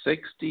said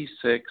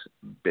 66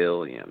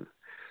 billion.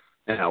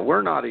 Now,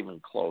 we're not even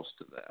close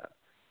to that.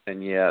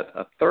 And yet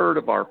a third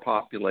of our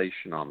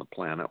population on the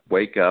planet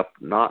wake up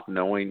not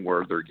knowing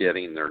where they're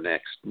getting their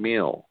next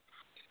meal.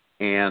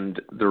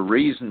 And the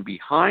reason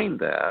behind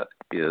that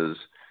is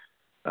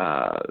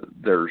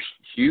there's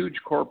huge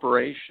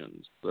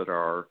corporations that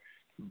are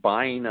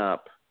buying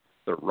up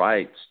the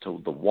rights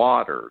to the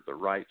water, the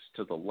rights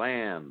to the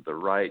land, the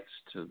rights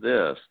to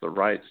this, the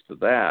rights to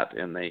that.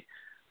 And they,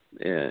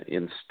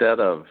 instead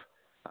of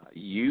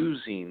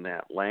using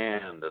that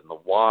land and the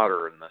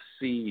water and the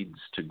seeds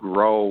to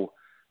grow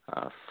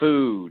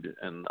food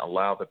and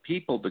allow the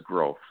people to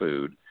grow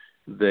food,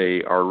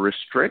 they are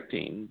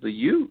restricting the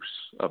use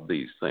of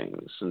these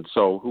things. And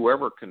so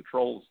whoever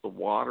controls the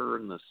water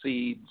and the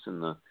seeds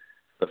and the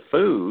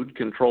food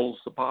controls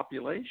the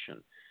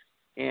population.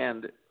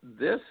 And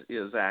this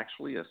is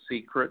actually a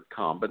secret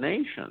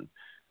combination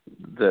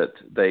that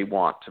they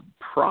want to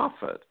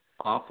profit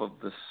off of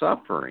the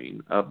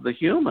suffering of the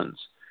humans.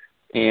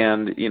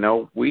 And,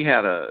 we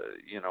had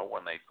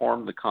when they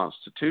formed the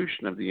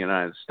Constitution of the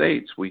United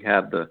States, we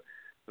had the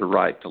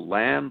right to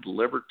land,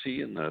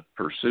 liberty, and the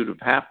pursuit of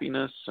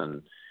happiness.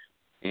 And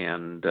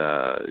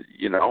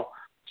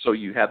so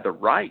you had the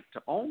right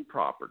to own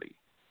property.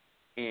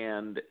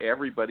 And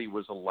everybody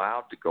was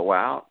allowed to go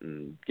out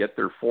and get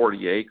their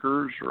 40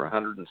 acres or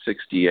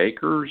 160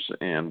 acres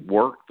and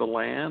work the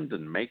land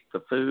and make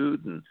the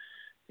food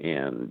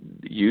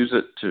and use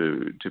it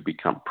to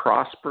become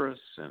prosperous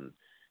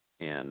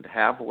and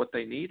have what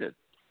they needed.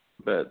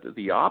 But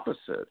the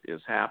opposite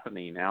is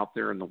happening out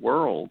there in the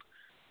world.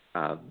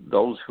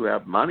 Those who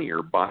have money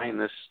are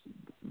buying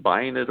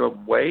it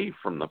away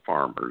from the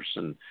farmers,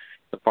 and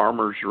the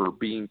farmers are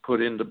being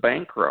put into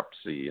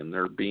bankruptcy, and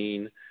they're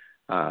being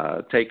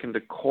taken to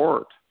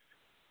court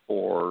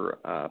for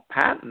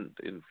patent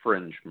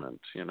infringement.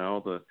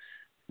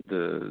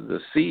 The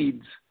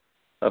seeds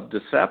of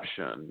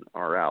deception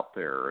are out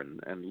there,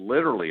 and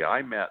literally,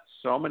 I met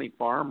so many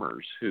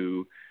farmers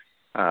who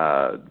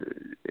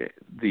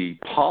the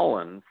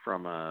pollen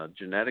from a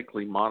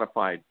genetically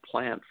modified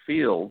plant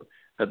field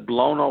had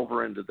blown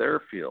over into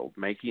their field,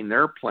 making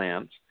their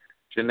plants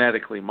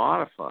genetically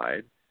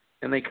modified,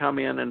 and they come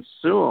in and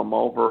sue them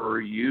over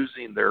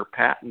using their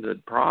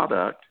patented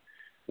product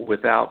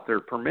without their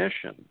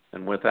permission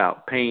and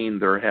without paying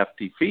their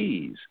hefty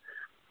fees.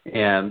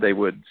 And they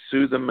would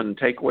sue them and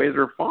take away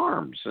their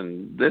farms.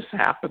 And this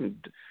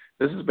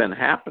has been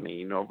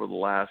happening over the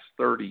last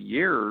 30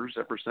 years,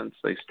 ever since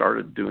they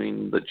started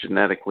doing the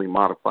genetically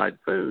modified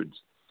foods.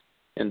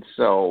 And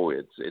so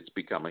it's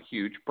become a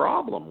huge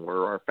problem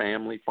where our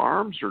family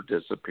farms are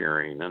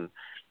disappearing, and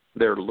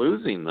they're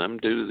losing them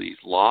due to these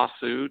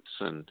lawsuits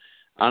and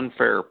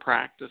unfair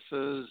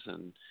practices.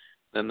 And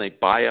then they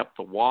buy up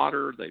the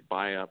water, they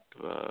buy up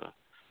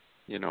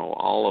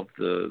all of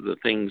the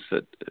things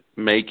that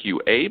make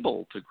you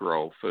able to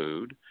grow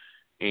food.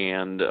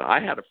 And I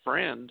had a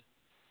friend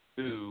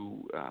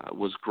who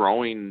was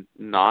growing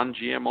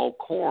non-GMO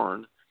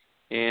corn,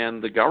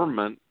 and the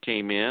government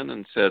came in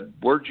and said,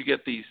 "Where'd you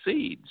get these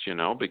seeds?"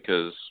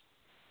 Because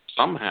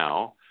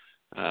somehow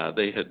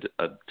they had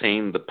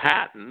obtained the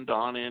patent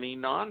on any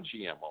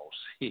non-GMO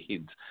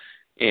seeds.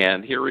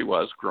 And here he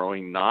was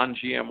growing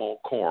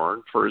non-GMO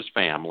corn for his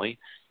family,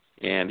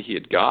 and he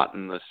had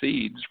gotten the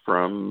seeds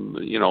from,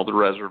 the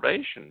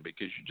reservation,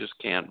 because you just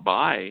can't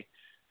buy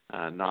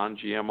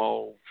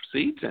non-GMO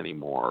seeds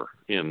anymore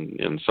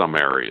in some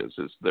areas.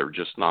 They're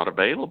just not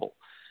available.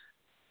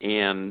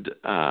 And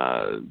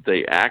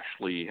they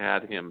actually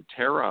had him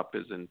tear up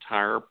his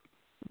entire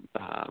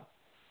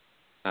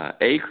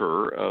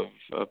acre of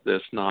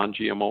this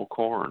non-GMO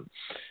corn.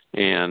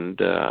 And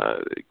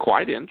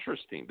quite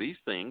interesting. These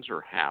things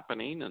are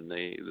happening, and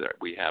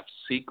we have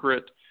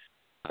secret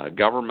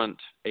government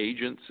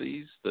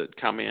agencies that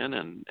come in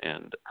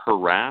and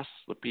harass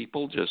the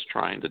people just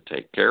trying to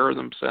take care of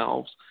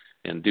themselves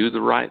and do the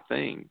right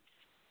thing.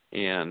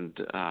 And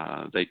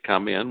they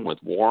come in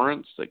with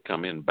warrants. They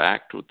come in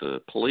backed with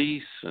the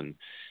police. And,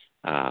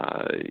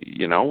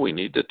 we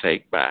need to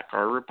take back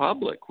our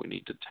republic. We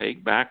need to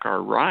take back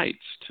our rights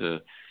to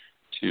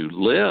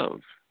live.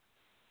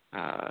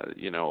 A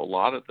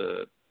lot of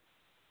the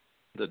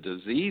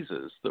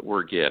diseases that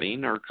we're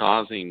getting are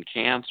causing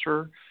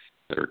cancer.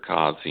 They're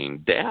causing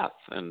death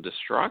and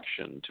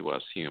destruction to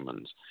us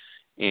humans.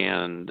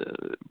 And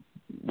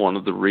one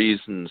of the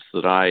reasons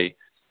that I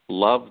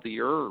love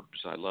the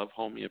herbs, I love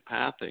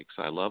homeopathics,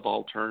 I love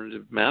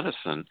alternative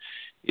medicine,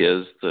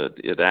 is that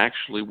it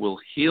actually will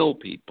heal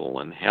people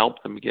and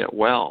help them get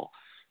well,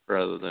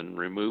 rather than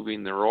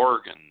removing their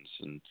organs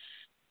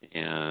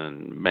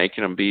and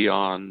making them be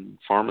on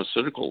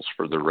pharmaceuticals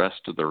for the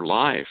rest of their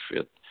life.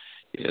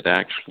 It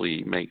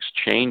actually makes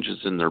changes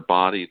in their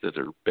body that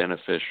are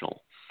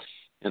beneficial.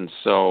 And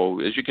so,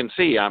 as you can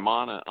see, I'm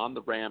on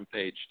the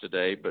rampage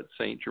today, but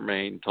St.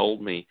 Germain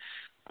told me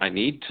I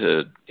need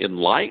to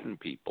enlighten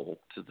people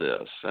to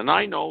this. And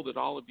I know that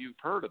all of you have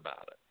heard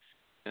about it.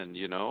 And,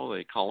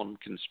 they call them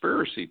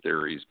conspiracy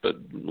theories. But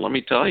let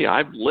me tell you,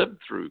 I've lived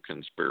through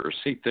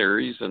conspiracy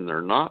theories, and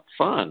they're not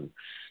fun.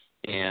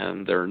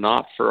 And they're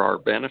not for our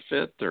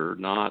benefit. They're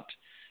not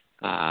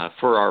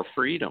for our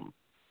freedom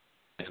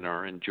and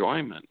our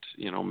enjoyment.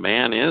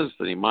 Man is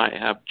that he might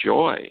have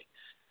joy.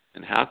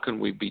 And how can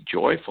we be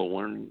joyful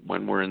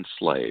when we're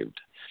enslaved?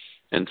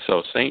 And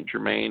so St.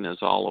 Germain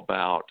is all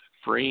about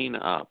freeing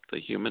up the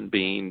human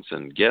beings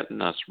and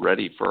getting us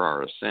ready for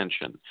our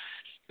ascension.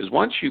 Because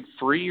once you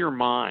free your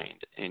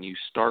mind and you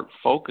start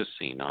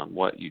focusing on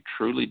what you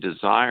truly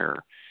desire,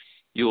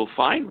 you'll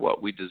find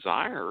what we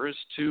desire is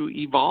to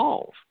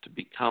evolve, to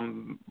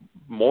become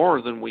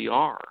more than we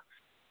are,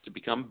 to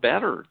become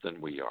better than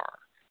we are.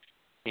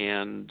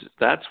 And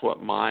that's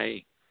what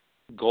my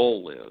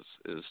goal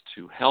is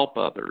to help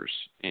others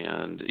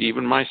and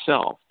even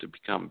myself to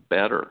become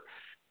better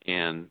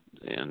and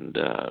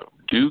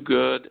do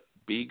good,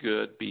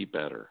 be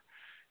better.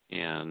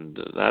 And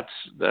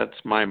that's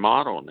my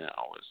motto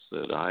now, is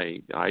that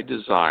I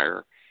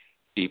desire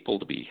people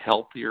to be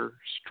healthier,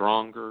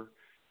 stronger,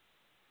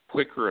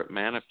 quicker at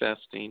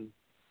manifesting,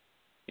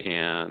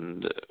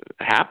 and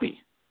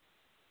happy.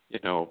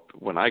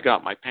 When I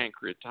got my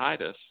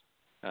pancreatitis,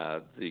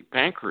 the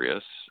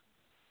pancreas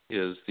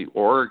is the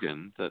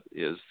organ that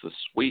is the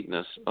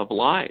sweetness of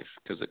life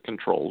because it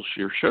controls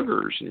your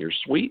sugars and your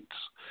sweets.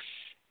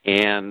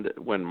 And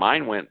when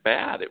mine went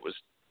bad, it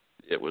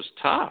was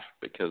tough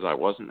because I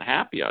wasn't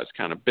happy. I was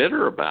kind of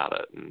bitter about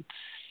it, and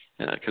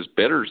because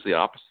bitter is the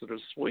opposite of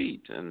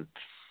sweet.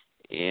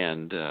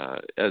 And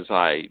as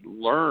I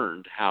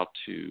learned how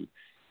to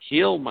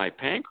heal my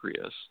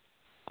pancreas,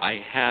 I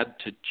had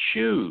to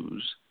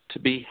choose to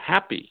be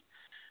happy,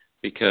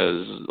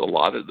 because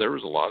there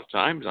was a lot of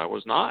times I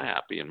was not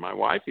happy, and my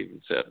wife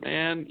even said,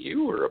 "Man,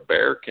 you were a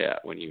bear cat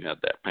when you had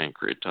that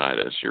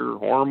pancreatitis. Your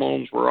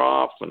hormones were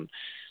off, and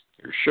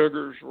your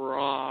sugars were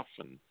off,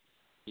 and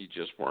you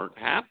just weren't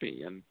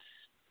happy."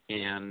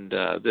 And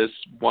this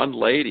one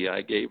lady,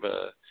 I gave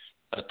a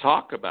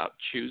talk about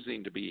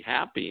choosing to be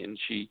happy, and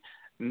she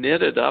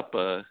knitted up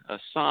a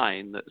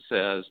sign that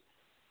says,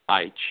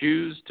 "I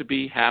choose to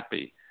be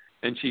happy,"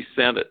 and she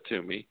sent it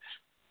to me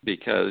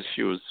because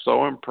she was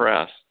so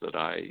impressed that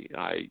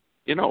I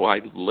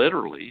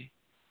literally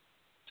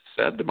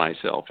said to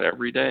myself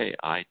every day,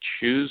 I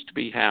choose to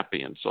be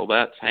happy. And so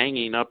that's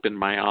hanging up in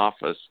my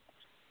office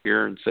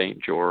here in St.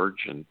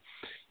 George, and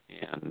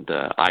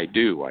I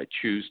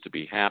choose to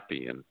be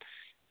happy.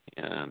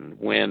 And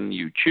when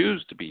you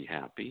choose to be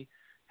happy,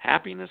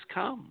 happiness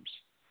comes.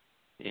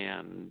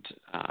 And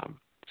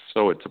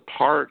so it's a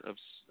part of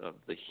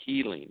the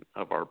healing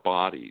of our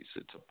bodies.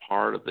 It's a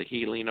part of the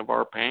healing of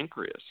our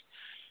pancreas.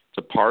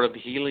 It's a part of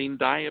healing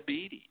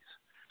diabetes.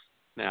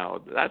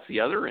 Now, that's the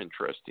other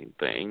interesting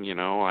thing.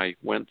 I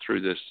went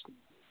through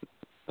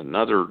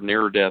another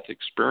near-death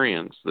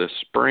experience this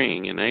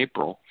spring in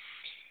April,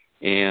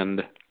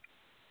 and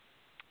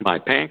my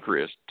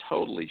pancreas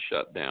totally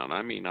shut down.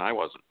 I mean, I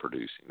wasn't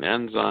producing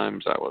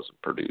enzymes. I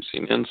wasn't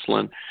producing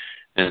insulin,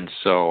 and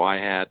so I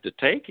had to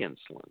take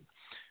insulin.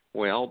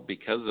 Well,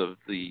 because of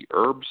the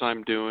herbs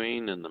I'm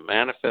doing and the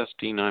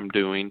manifesting I'm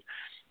doing,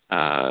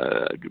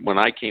 when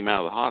I came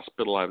out of the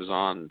hospital, I was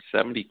on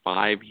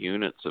 75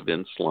 units of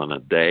insulin a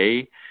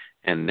day,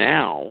 and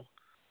now,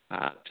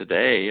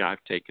 today,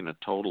 I've taken a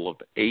total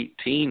of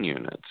 18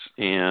 units,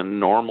 and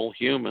normal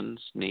humans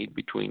need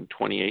between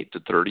 28 to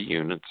 30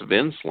 units of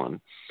insulin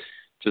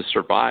to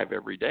survive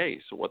every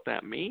day. So what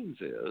that means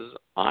is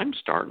I'm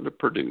starting to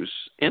produce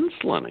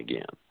insulin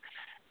again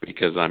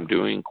because I'm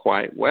doing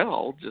quite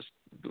well just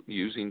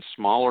using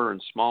smaller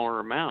and smaller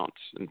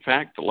amounts. In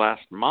fact, the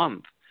last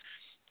month,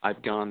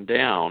 I've gone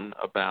down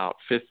about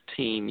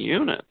 15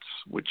 units,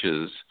 which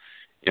is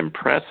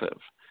impressive.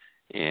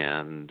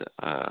 And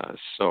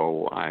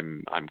so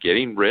I'm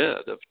getting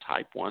rid of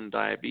type 1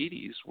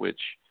 diabetes,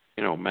 which,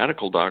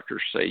 medical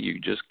doctors say you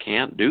just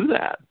can't do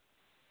that.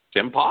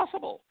 It's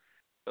impossible.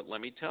 But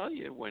let me tell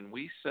you, when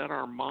we set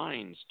our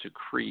minds to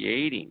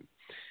creating,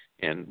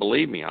 and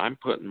believe me, I'm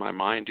putting my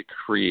mind to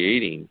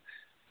creating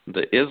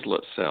the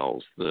islet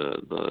cells,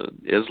 the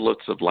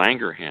islets of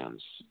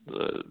Langerhans,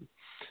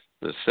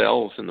 the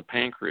cells in the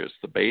pancreas,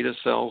 the beta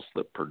cells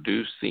that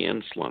produce the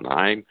insulin.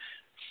 I'm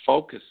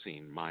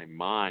focusing my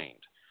mind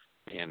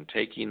and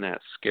taking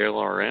that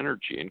scalar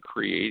energy and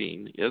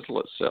creating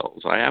islet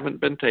cells. I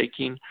haven't been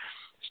taking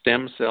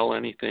stem cell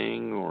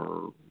anything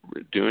or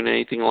doing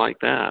anything like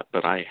that,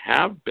 but I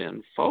have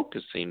been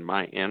focusing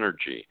my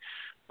energy,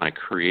 my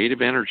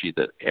creative energy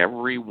that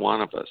every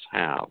one of us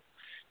have,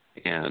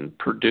 and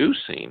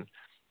producing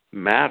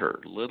matter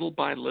little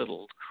by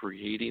little,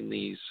 creating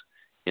these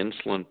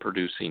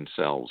insulin-producing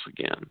cells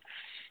again.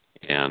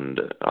 And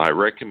I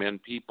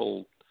recommend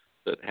people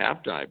that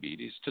have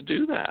diabetes to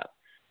do that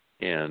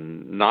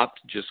and not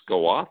just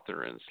go off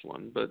their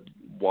insulin, but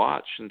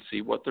watch and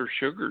see what their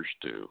sugars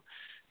do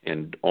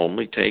and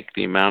only take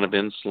the amount of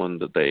insulin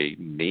that they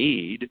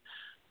need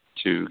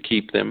to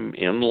keep them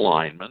in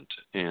alignment.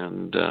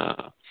 And,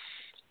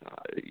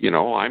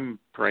 I'm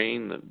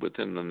praying that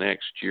within the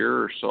next year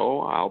or so,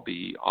 I'll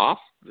be off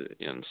the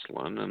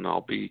insulin and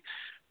I'll be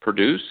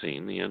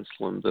producing the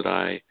insulin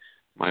that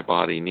my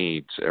body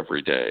needs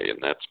every day. And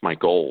that's my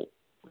goal.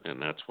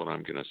 And that's what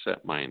I'm going to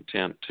set my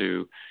intent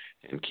to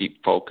and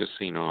keep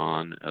focusing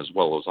on, as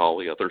well as all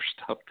the other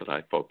stuff that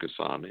I focus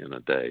on in a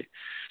day.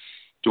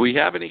 Do we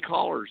have any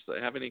callers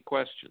that have any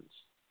questions?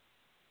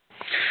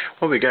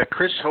 Well, we got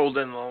Chris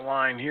holding the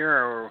line here,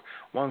 or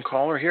one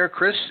caller here.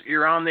 Chris,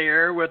 you're on the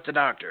air with the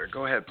doctor.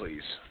 Go ahead,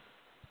 please.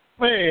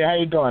 Hey, how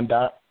you doing,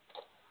 Doc?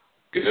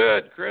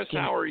 Good, Chris.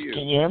 How are you?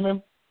 Can you hear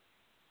me?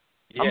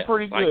 Yes, I'm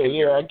pretty good.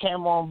 Yeah, I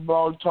came on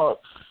Blog Talk.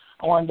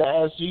 I wanted to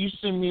ask, do you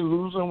see me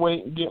losing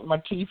weight and getting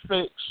my teeth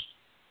fixed?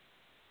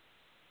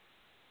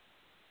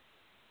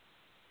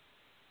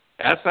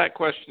 Ask that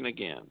question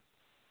again.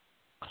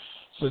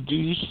 So do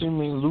you see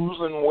me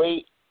losing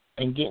weight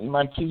and getting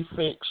my teeth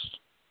fixed?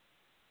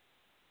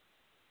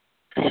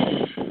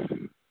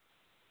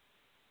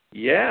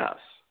 Yes.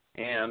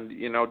 And,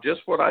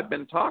 just what I've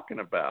been talking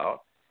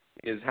about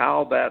is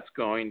how that's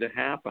going to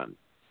happen.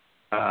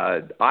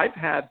 I've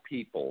had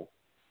people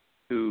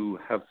who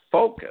have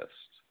focused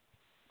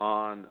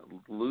on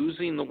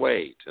losing the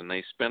weight, and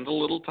they spend a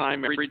little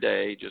time every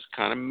day just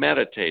kind of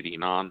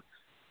meditating on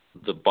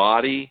the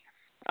body,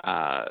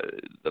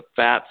 the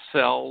fat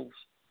cells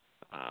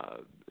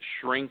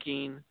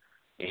shrinking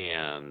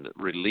and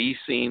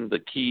releasing the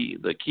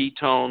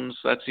ketones.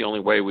 That's the only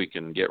way we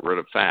can get rid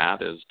of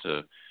fat, is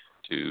to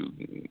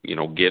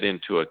get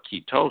into a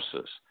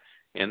ketosis.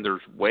 And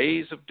there's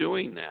ways of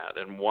doing that,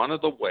 and one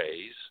of the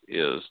ways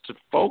is to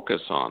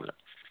focus on it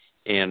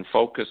and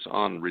focus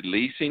on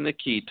releasing the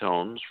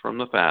ketones from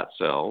the fat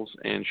cells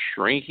and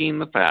shrinking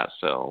the fat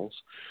cells.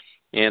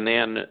 And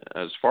then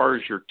as far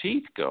as your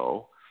teeth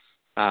go,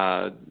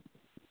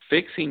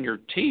 fixing your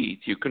teeth,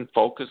 you can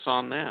focus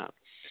on that.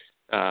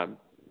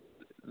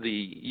 The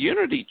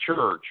Unity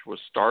Church was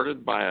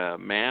started by a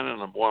man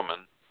and a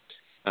woman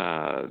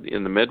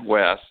in the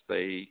Midwest.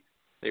 They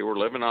were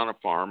living on a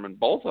farm, and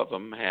both of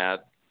them had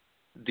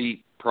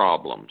deep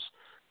problems.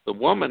 The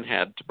woman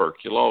had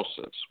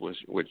tuberculosis,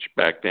 which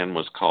back then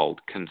was called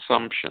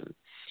consumption.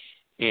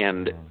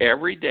 And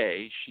every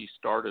day she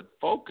started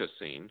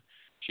focusing.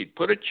 She'd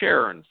put a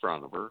chair in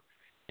front of her,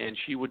 and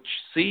she would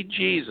see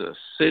Jesus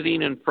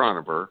sitting in front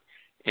of her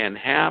and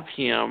have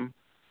him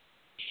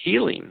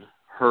healing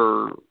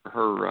her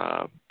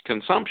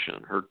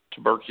consumption, her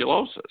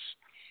tuberculosis.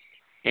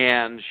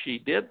 And she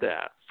did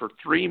that for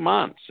 3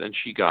 months, and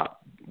she got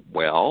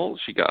well.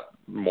 She got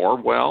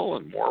more well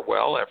and more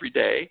well every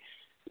day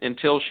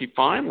until she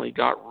finally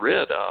got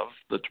rid of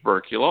the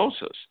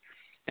tuberculosis.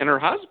 And her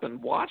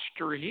husband watched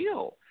her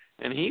heal,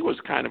 and he was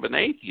kind of an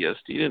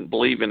atheist. He didn't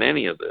believe in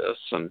any of this,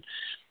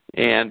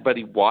 but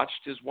he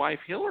watched his wife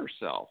heal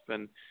herself.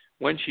 And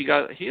when she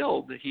got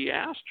healed, he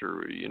asked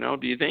her,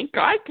 do you think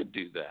I could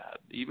do that,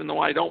 even though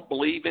I don't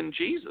believe in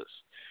Jesus?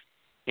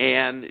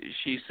 And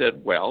she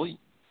said, well,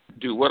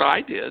 do what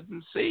I did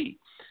and see.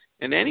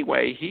 And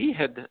anyway, he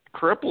had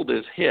crippled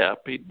his hip.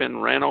 He'd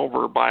been ran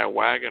over by a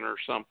wagon or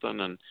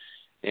something,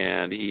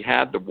 and he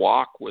had to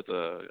walk with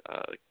a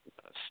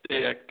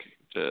stick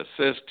to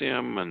assist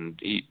him, and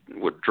he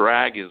would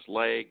drag his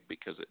leg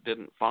because it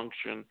didn't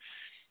function.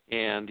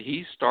 And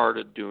he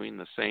started doing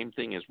the same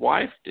thing his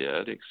wife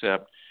did,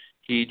 except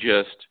he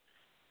just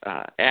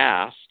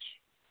asked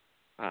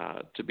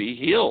to be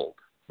healed.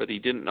 But he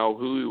didn't know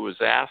who he was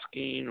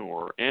asking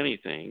or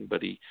anything,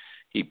 but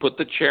he put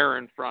the chair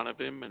in front of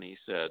him, and he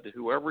said,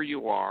 whoever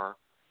you are,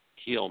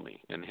 heal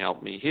me and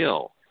help me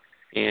heal.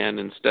 And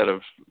instead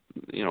of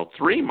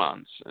 3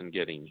 months and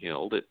getting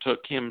healed, it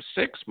took him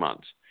 6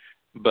 months.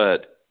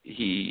 But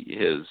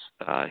his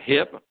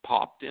hip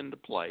popped into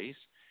place,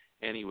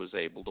 and he was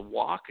able to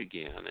walk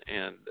again.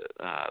 And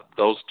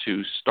those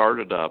two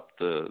started up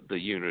the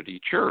Unity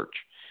Church.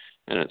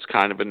 And it's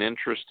kind of an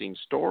interesting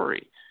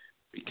story,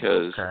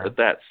 because at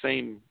that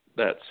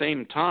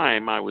same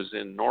time, I was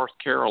in North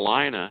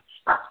Carolina,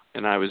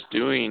 and I was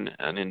doing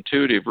an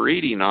intuitive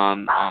reading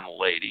on a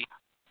lady,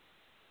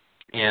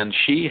 and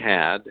she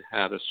had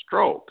a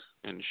stroke,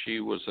 and she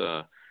was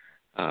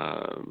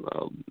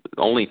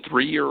only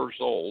 3 years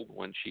old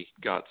when she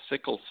got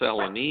sickle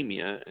cell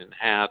anemia and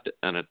had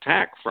an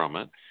attack from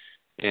it,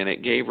 and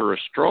it gave her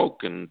a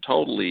stroke and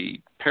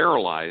totally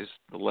paralyzed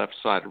the left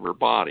side of her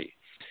body.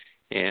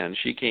 And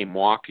she came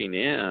walking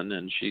in,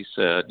 and she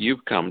said,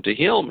 "You've come to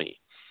heal me."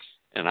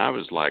 And I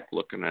was like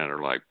looking at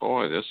her like,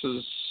 boy, this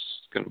is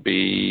going to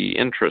be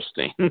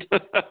interesting,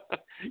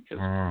 because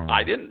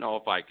I didn't know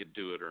if I could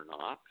do it or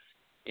not.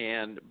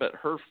 But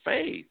her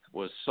faith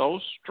was so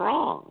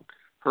strong,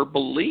 her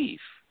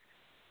belief,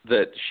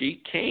 that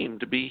she came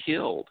to be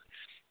healed.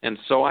 And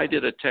so I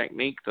did a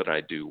technique that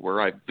I do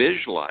where I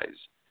visualize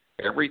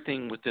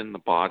everything within the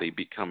body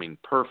becoming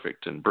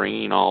perfect and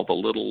bringing all the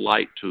little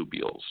light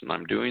tubules. And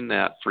I'm doing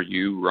that for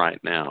you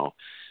right now,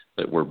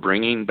 that we're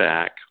bringing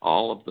back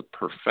all of the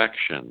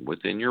perfection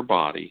within your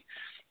body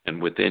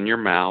and within your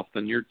mouth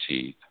and your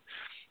teeth,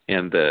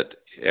 and that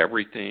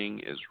everything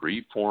is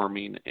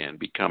reforming and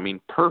becoming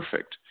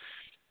perfect.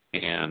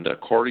 And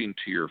according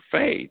to your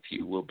faith,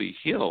 you will be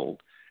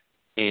healed.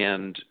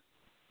 And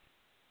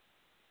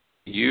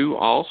you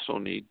also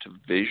need to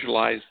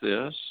visualize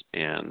this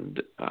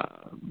and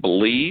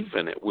believe,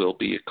 and it will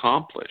be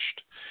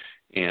accomplished.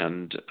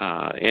 And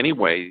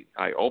anyway,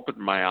 I opened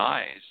my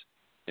eyes,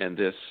 and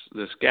this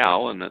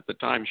gal, and at the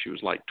time she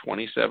was like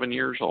 27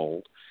 years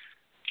old,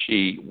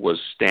 she was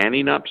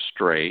standing up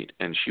straight,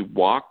 and she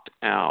walked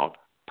out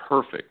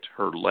perfect.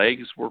 Her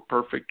legs were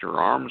perfect. Her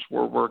arms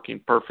were working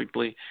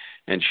perfectly.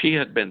 And she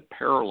had been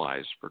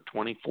paralyzed for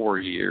 24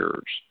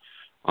 years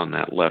on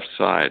that left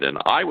side. And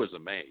I was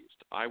amazed.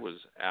 I was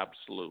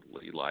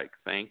absolutely like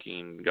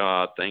thanking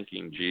God,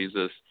 thanking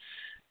Jesus,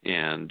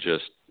 and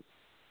just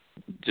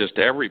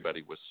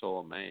everybody was so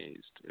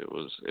amazed. It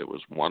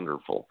was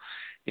wonderful.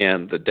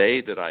 And the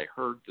day that I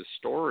heard the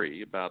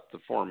story about the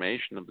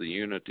formation of the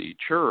Unity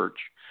Church,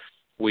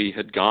 we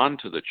had gone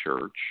to the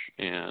church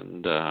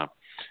and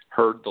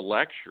heard the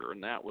lecture,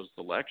 and that was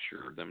the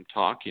lecture, them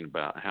talking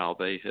about how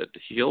they had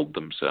healed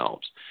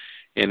themselves.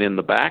 And in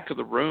the back of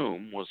the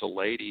room was a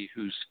lady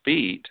whose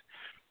feet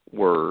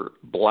were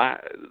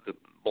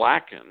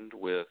blackened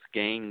with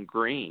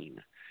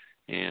gangrene,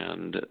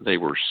 and they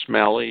were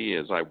smelly.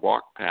 As I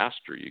walked past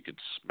her, you could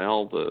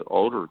smell the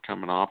odor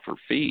coming off her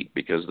feet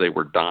because they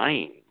were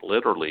dying.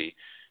 Literally,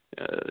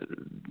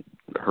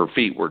 her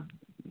feet were,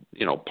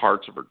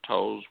 parts of her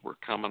toes were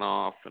coming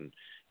off, and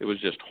it was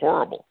just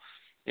horrible.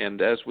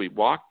 And as we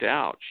walked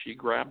out, she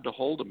grabbed a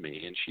hold of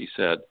me and she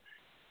said,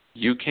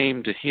 "You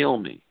came to heal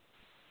me."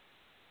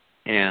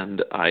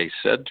 And I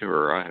said to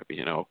her,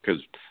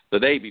 because the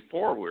day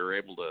before we were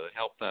able to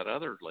help that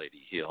other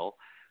lady heal,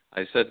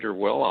 I said to her,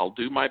 "Well, I'll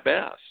do my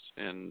best."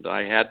 And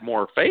I had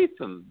more faith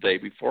than the day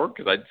before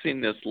because I'd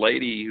seen this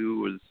lady who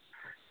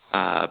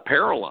was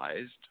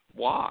paralyzed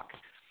walk.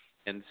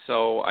 And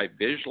so I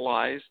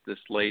visualized this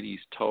lady's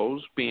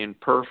toes being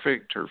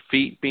perfect, her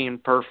feet being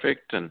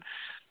perfect, and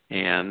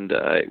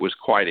it was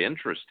quite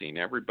interesting.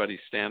 Everybody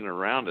standing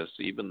around us,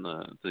 even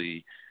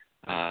the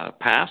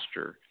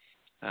pastor,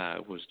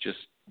 was just,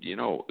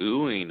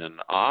 oohing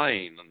and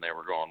eyeing, and they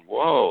were going,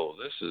 "Whoa,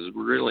 this is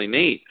really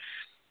neat."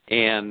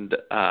 And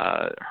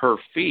her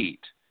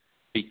feet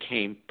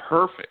became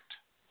perfect,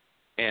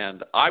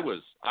 and I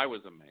was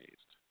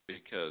amazed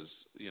because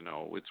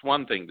it's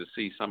one thing to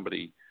see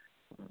somebody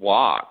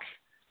walk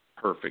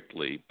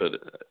perfectly, but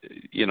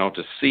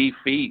to see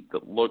feet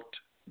that looked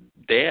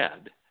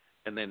dead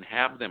and then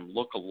have them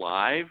look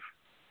alive,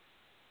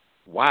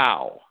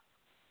 wow!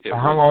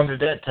 How long did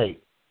that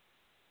take?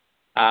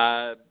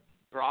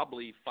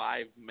 Probably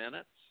 5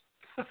 minutes.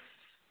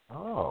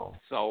 Oh.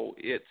 So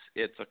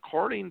it's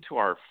according to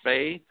our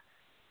faith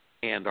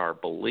and our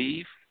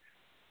belief,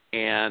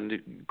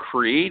 and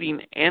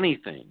creating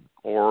anything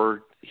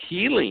or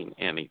healing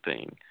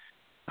anything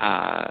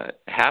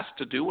has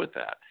to do with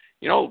that.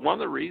 One of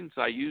the reasons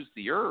I use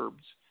the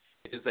herbs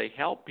is they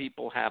help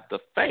people have the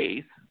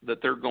faith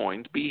that they're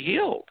going to be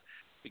healed,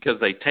 because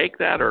they take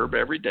that herb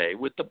every day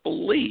with the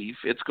belief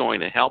it's going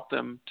to help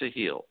them to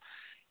heal.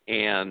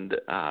 And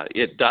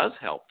it does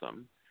help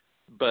them,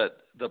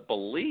 but the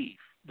belief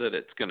that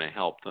it's going to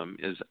help them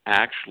is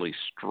actually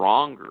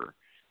stronger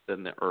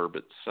than the herb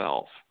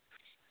itself.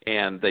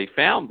 And they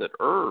found that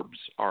herbs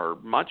are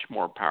much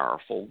more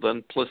powerful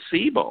than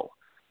placebo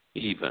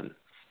even,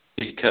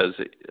 because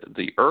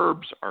the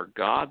herbs are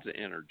God's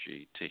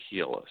energy to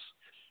heal us.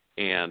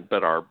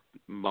 But our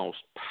most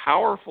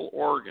powerful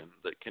organ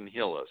that can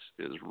heal us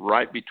is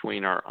right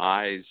between our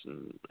eyes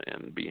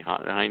and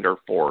behind our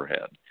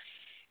forehead.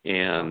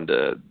 And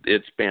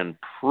it's been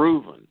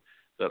proven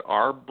that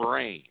our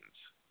brains,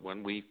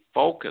 when we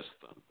focus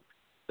them,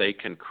 they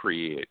can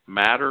create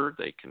matter,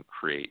 they can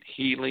create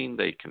healing,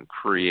 they can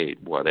create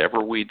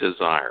whatever we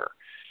desire.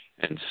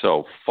 And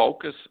so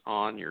focus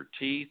on your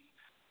teeth,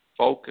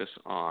 focus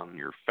on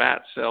your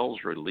fat cells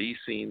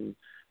releasing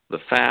the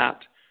fat,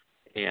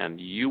 and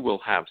you will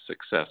have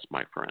success,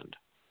 my friend.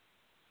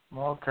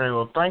 Okay,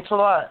 well, thanks a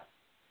lot.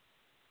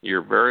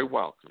 You're very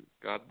welcome.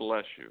 God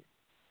bless you.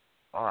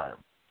 All right.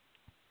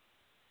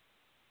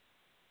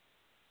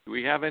 Do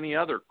we have any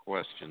other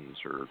questions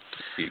or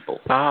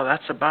people? Oh,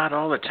 that's about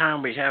all the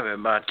time we have.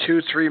 About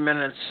 2-3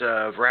 minutes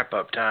of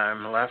wrap-up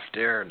time left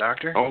there,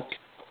 Doctor. Okay.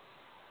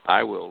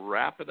 I will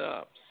wrap it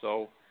up.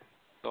 So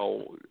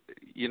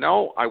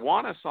I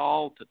want us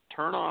all to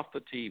turn off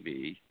the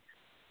TV,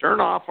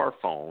 turn off our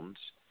phones,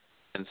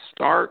 and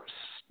start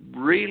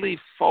really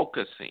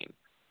focusing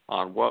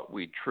on what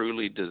we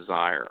truly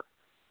desire,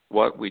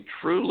 what we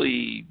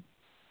truly,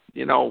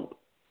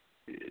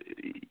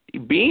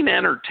 being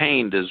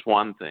entertained is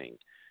one thing,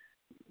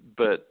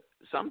 but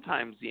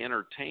sometimes the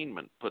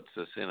entertainment puts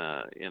us in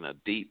a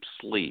deep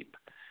sleep,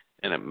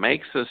 and it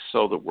makes us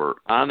so that we're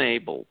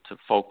unable to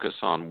focus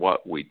on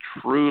what we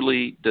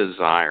truly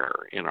desire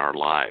in our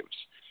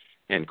lives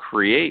and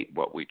create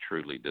what we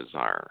truly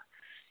desire.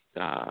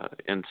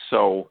 And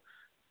so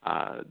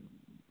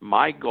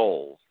my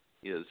goal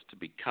is to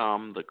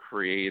become the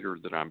creator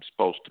that I'm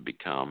supposed to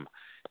become,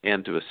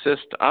 and to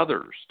assist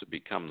others to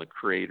become the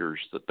creators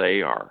that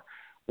they are.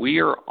 We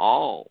are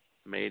all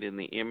made in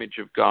the image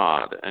of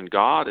God, and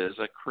God is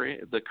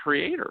the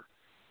creator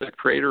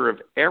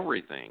of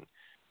everything.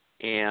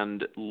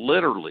 And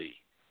literally,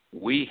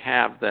 we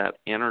have that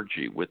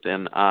energy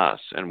within us,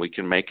 and we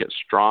can make it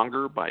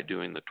stronger by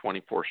doing the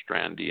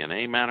 24-strand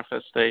DNA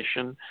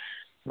manifestation.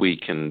 We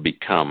can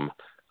become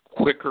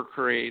quicker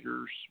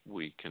creators.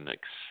 We can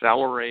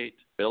accelerate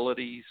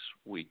abilities.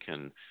 We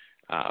can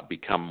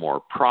become more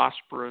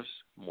prosperous,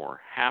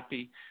 more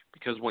happy,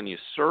 because when you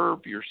serve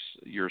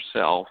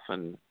yourself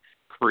and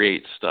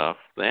create stuff,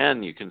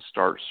 then you can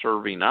start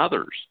serving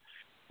others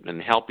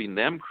and helping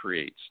them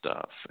create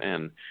stuff.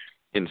 And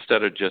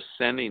instead of just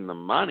sending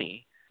them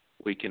money,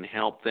 we can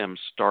help them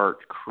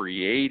start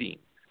creating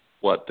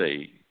what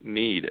they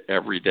need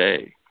every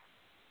day.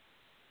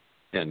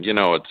 And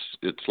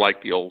it's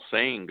like the old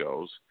saying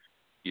goes,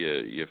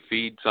 you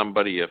feed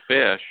somebody a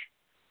fish,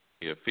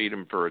 you feed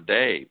them for a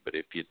day, but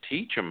if you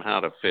teach them how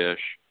to fish,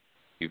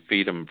 you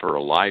feed them for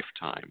a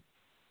lifetime.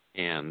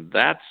 And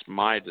that's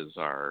my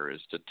desire,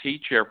 is to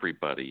teach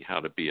everybody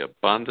how to be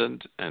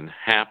abundant and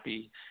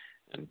happy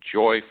and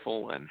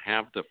joyful and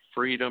have the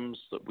freedoms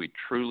that we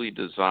truly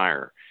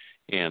desire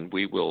and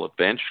we will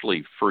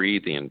eventually free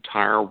the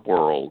entire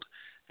world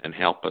and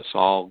help us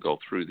all go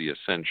through the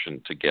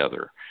ascension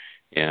together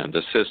and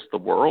assist the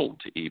world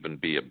to even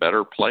be a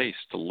better place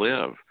to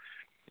live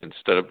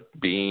instead of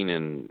being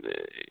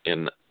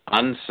in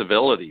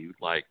uncivility.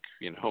 Like,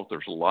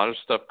 there's a lot of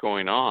stuff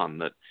going on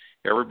that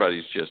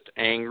everybody's just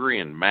angry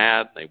and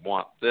mad. They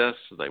want this,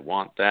 they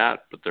want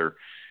that, but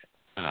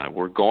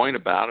we're going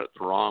about it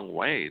the wrong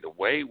way. The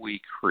way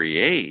we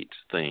create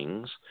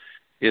things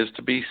is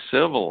to be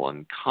civil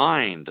and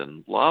kind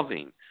and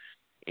loving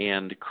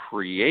and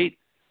create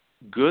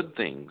good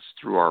things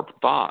through our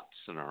thoughts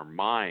and our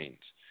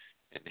minds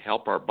and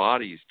help our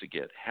bodies to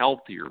get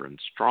healthier and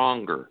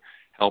stronger,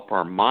 help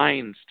our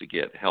minds to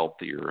get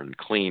healthier and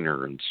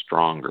cleaner and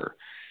stronger.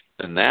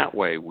 And that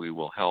way we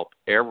will help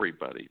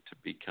everybody to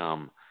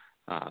become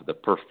the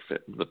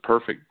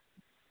perfect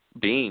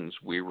beings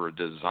we were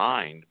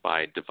designed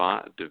by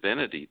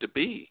divinity to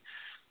be.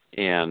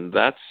 And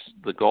that's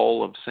the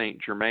goal of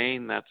Saint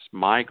Germain. That's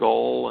my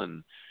goal,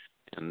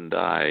 and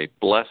I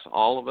bless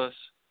all of us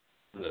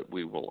that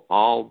we will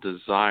all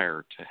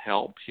desire to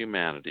help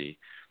humanity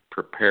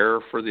prepare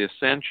for the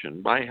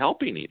ascension by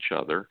helping each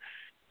other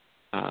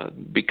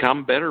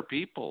become better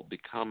people,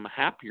 become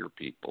happier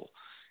people.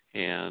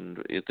 And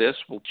this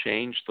will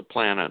change the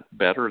planet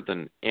better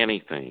than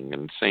anything.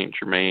 And Saint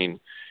Germain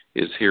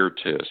is here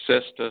to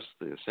assist us.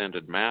 The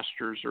Ascended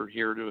Masters are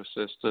here to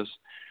assist us.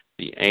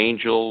 The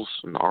angels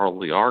and all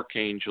the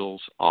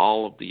archangels,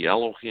 all of the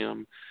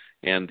Elohim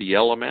and the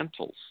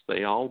elementals,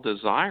 they all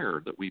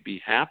desire that we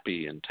be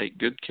happy and take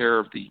good care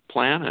of the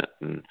planet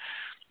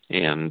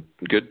and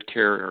good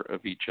care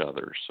of each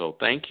other. So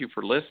thank you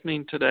for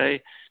listening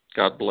today.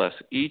 God bless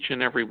each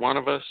and every one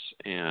of us.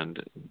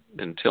 And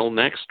until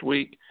next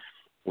week,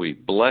 we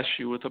bless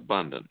you with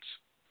abundance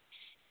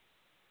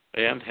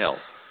and health.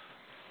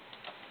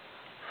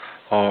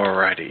 All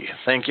righty.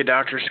 Thank you,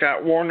 Dr.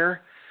 Scott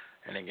Werner.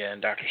 And again,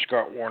 Dr.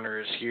 Scott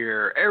Werner is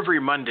here every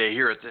Monday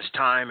here at this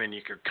time, and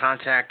you can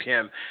contact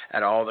him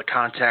at all the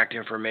contact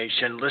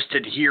information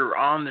listed here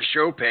on the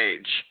show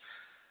page.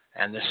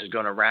 And this is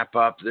going to wrap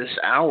up this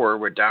hour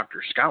with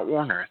Dr. Scott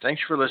Werner.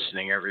 Thanks for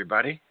listening,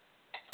 everybody.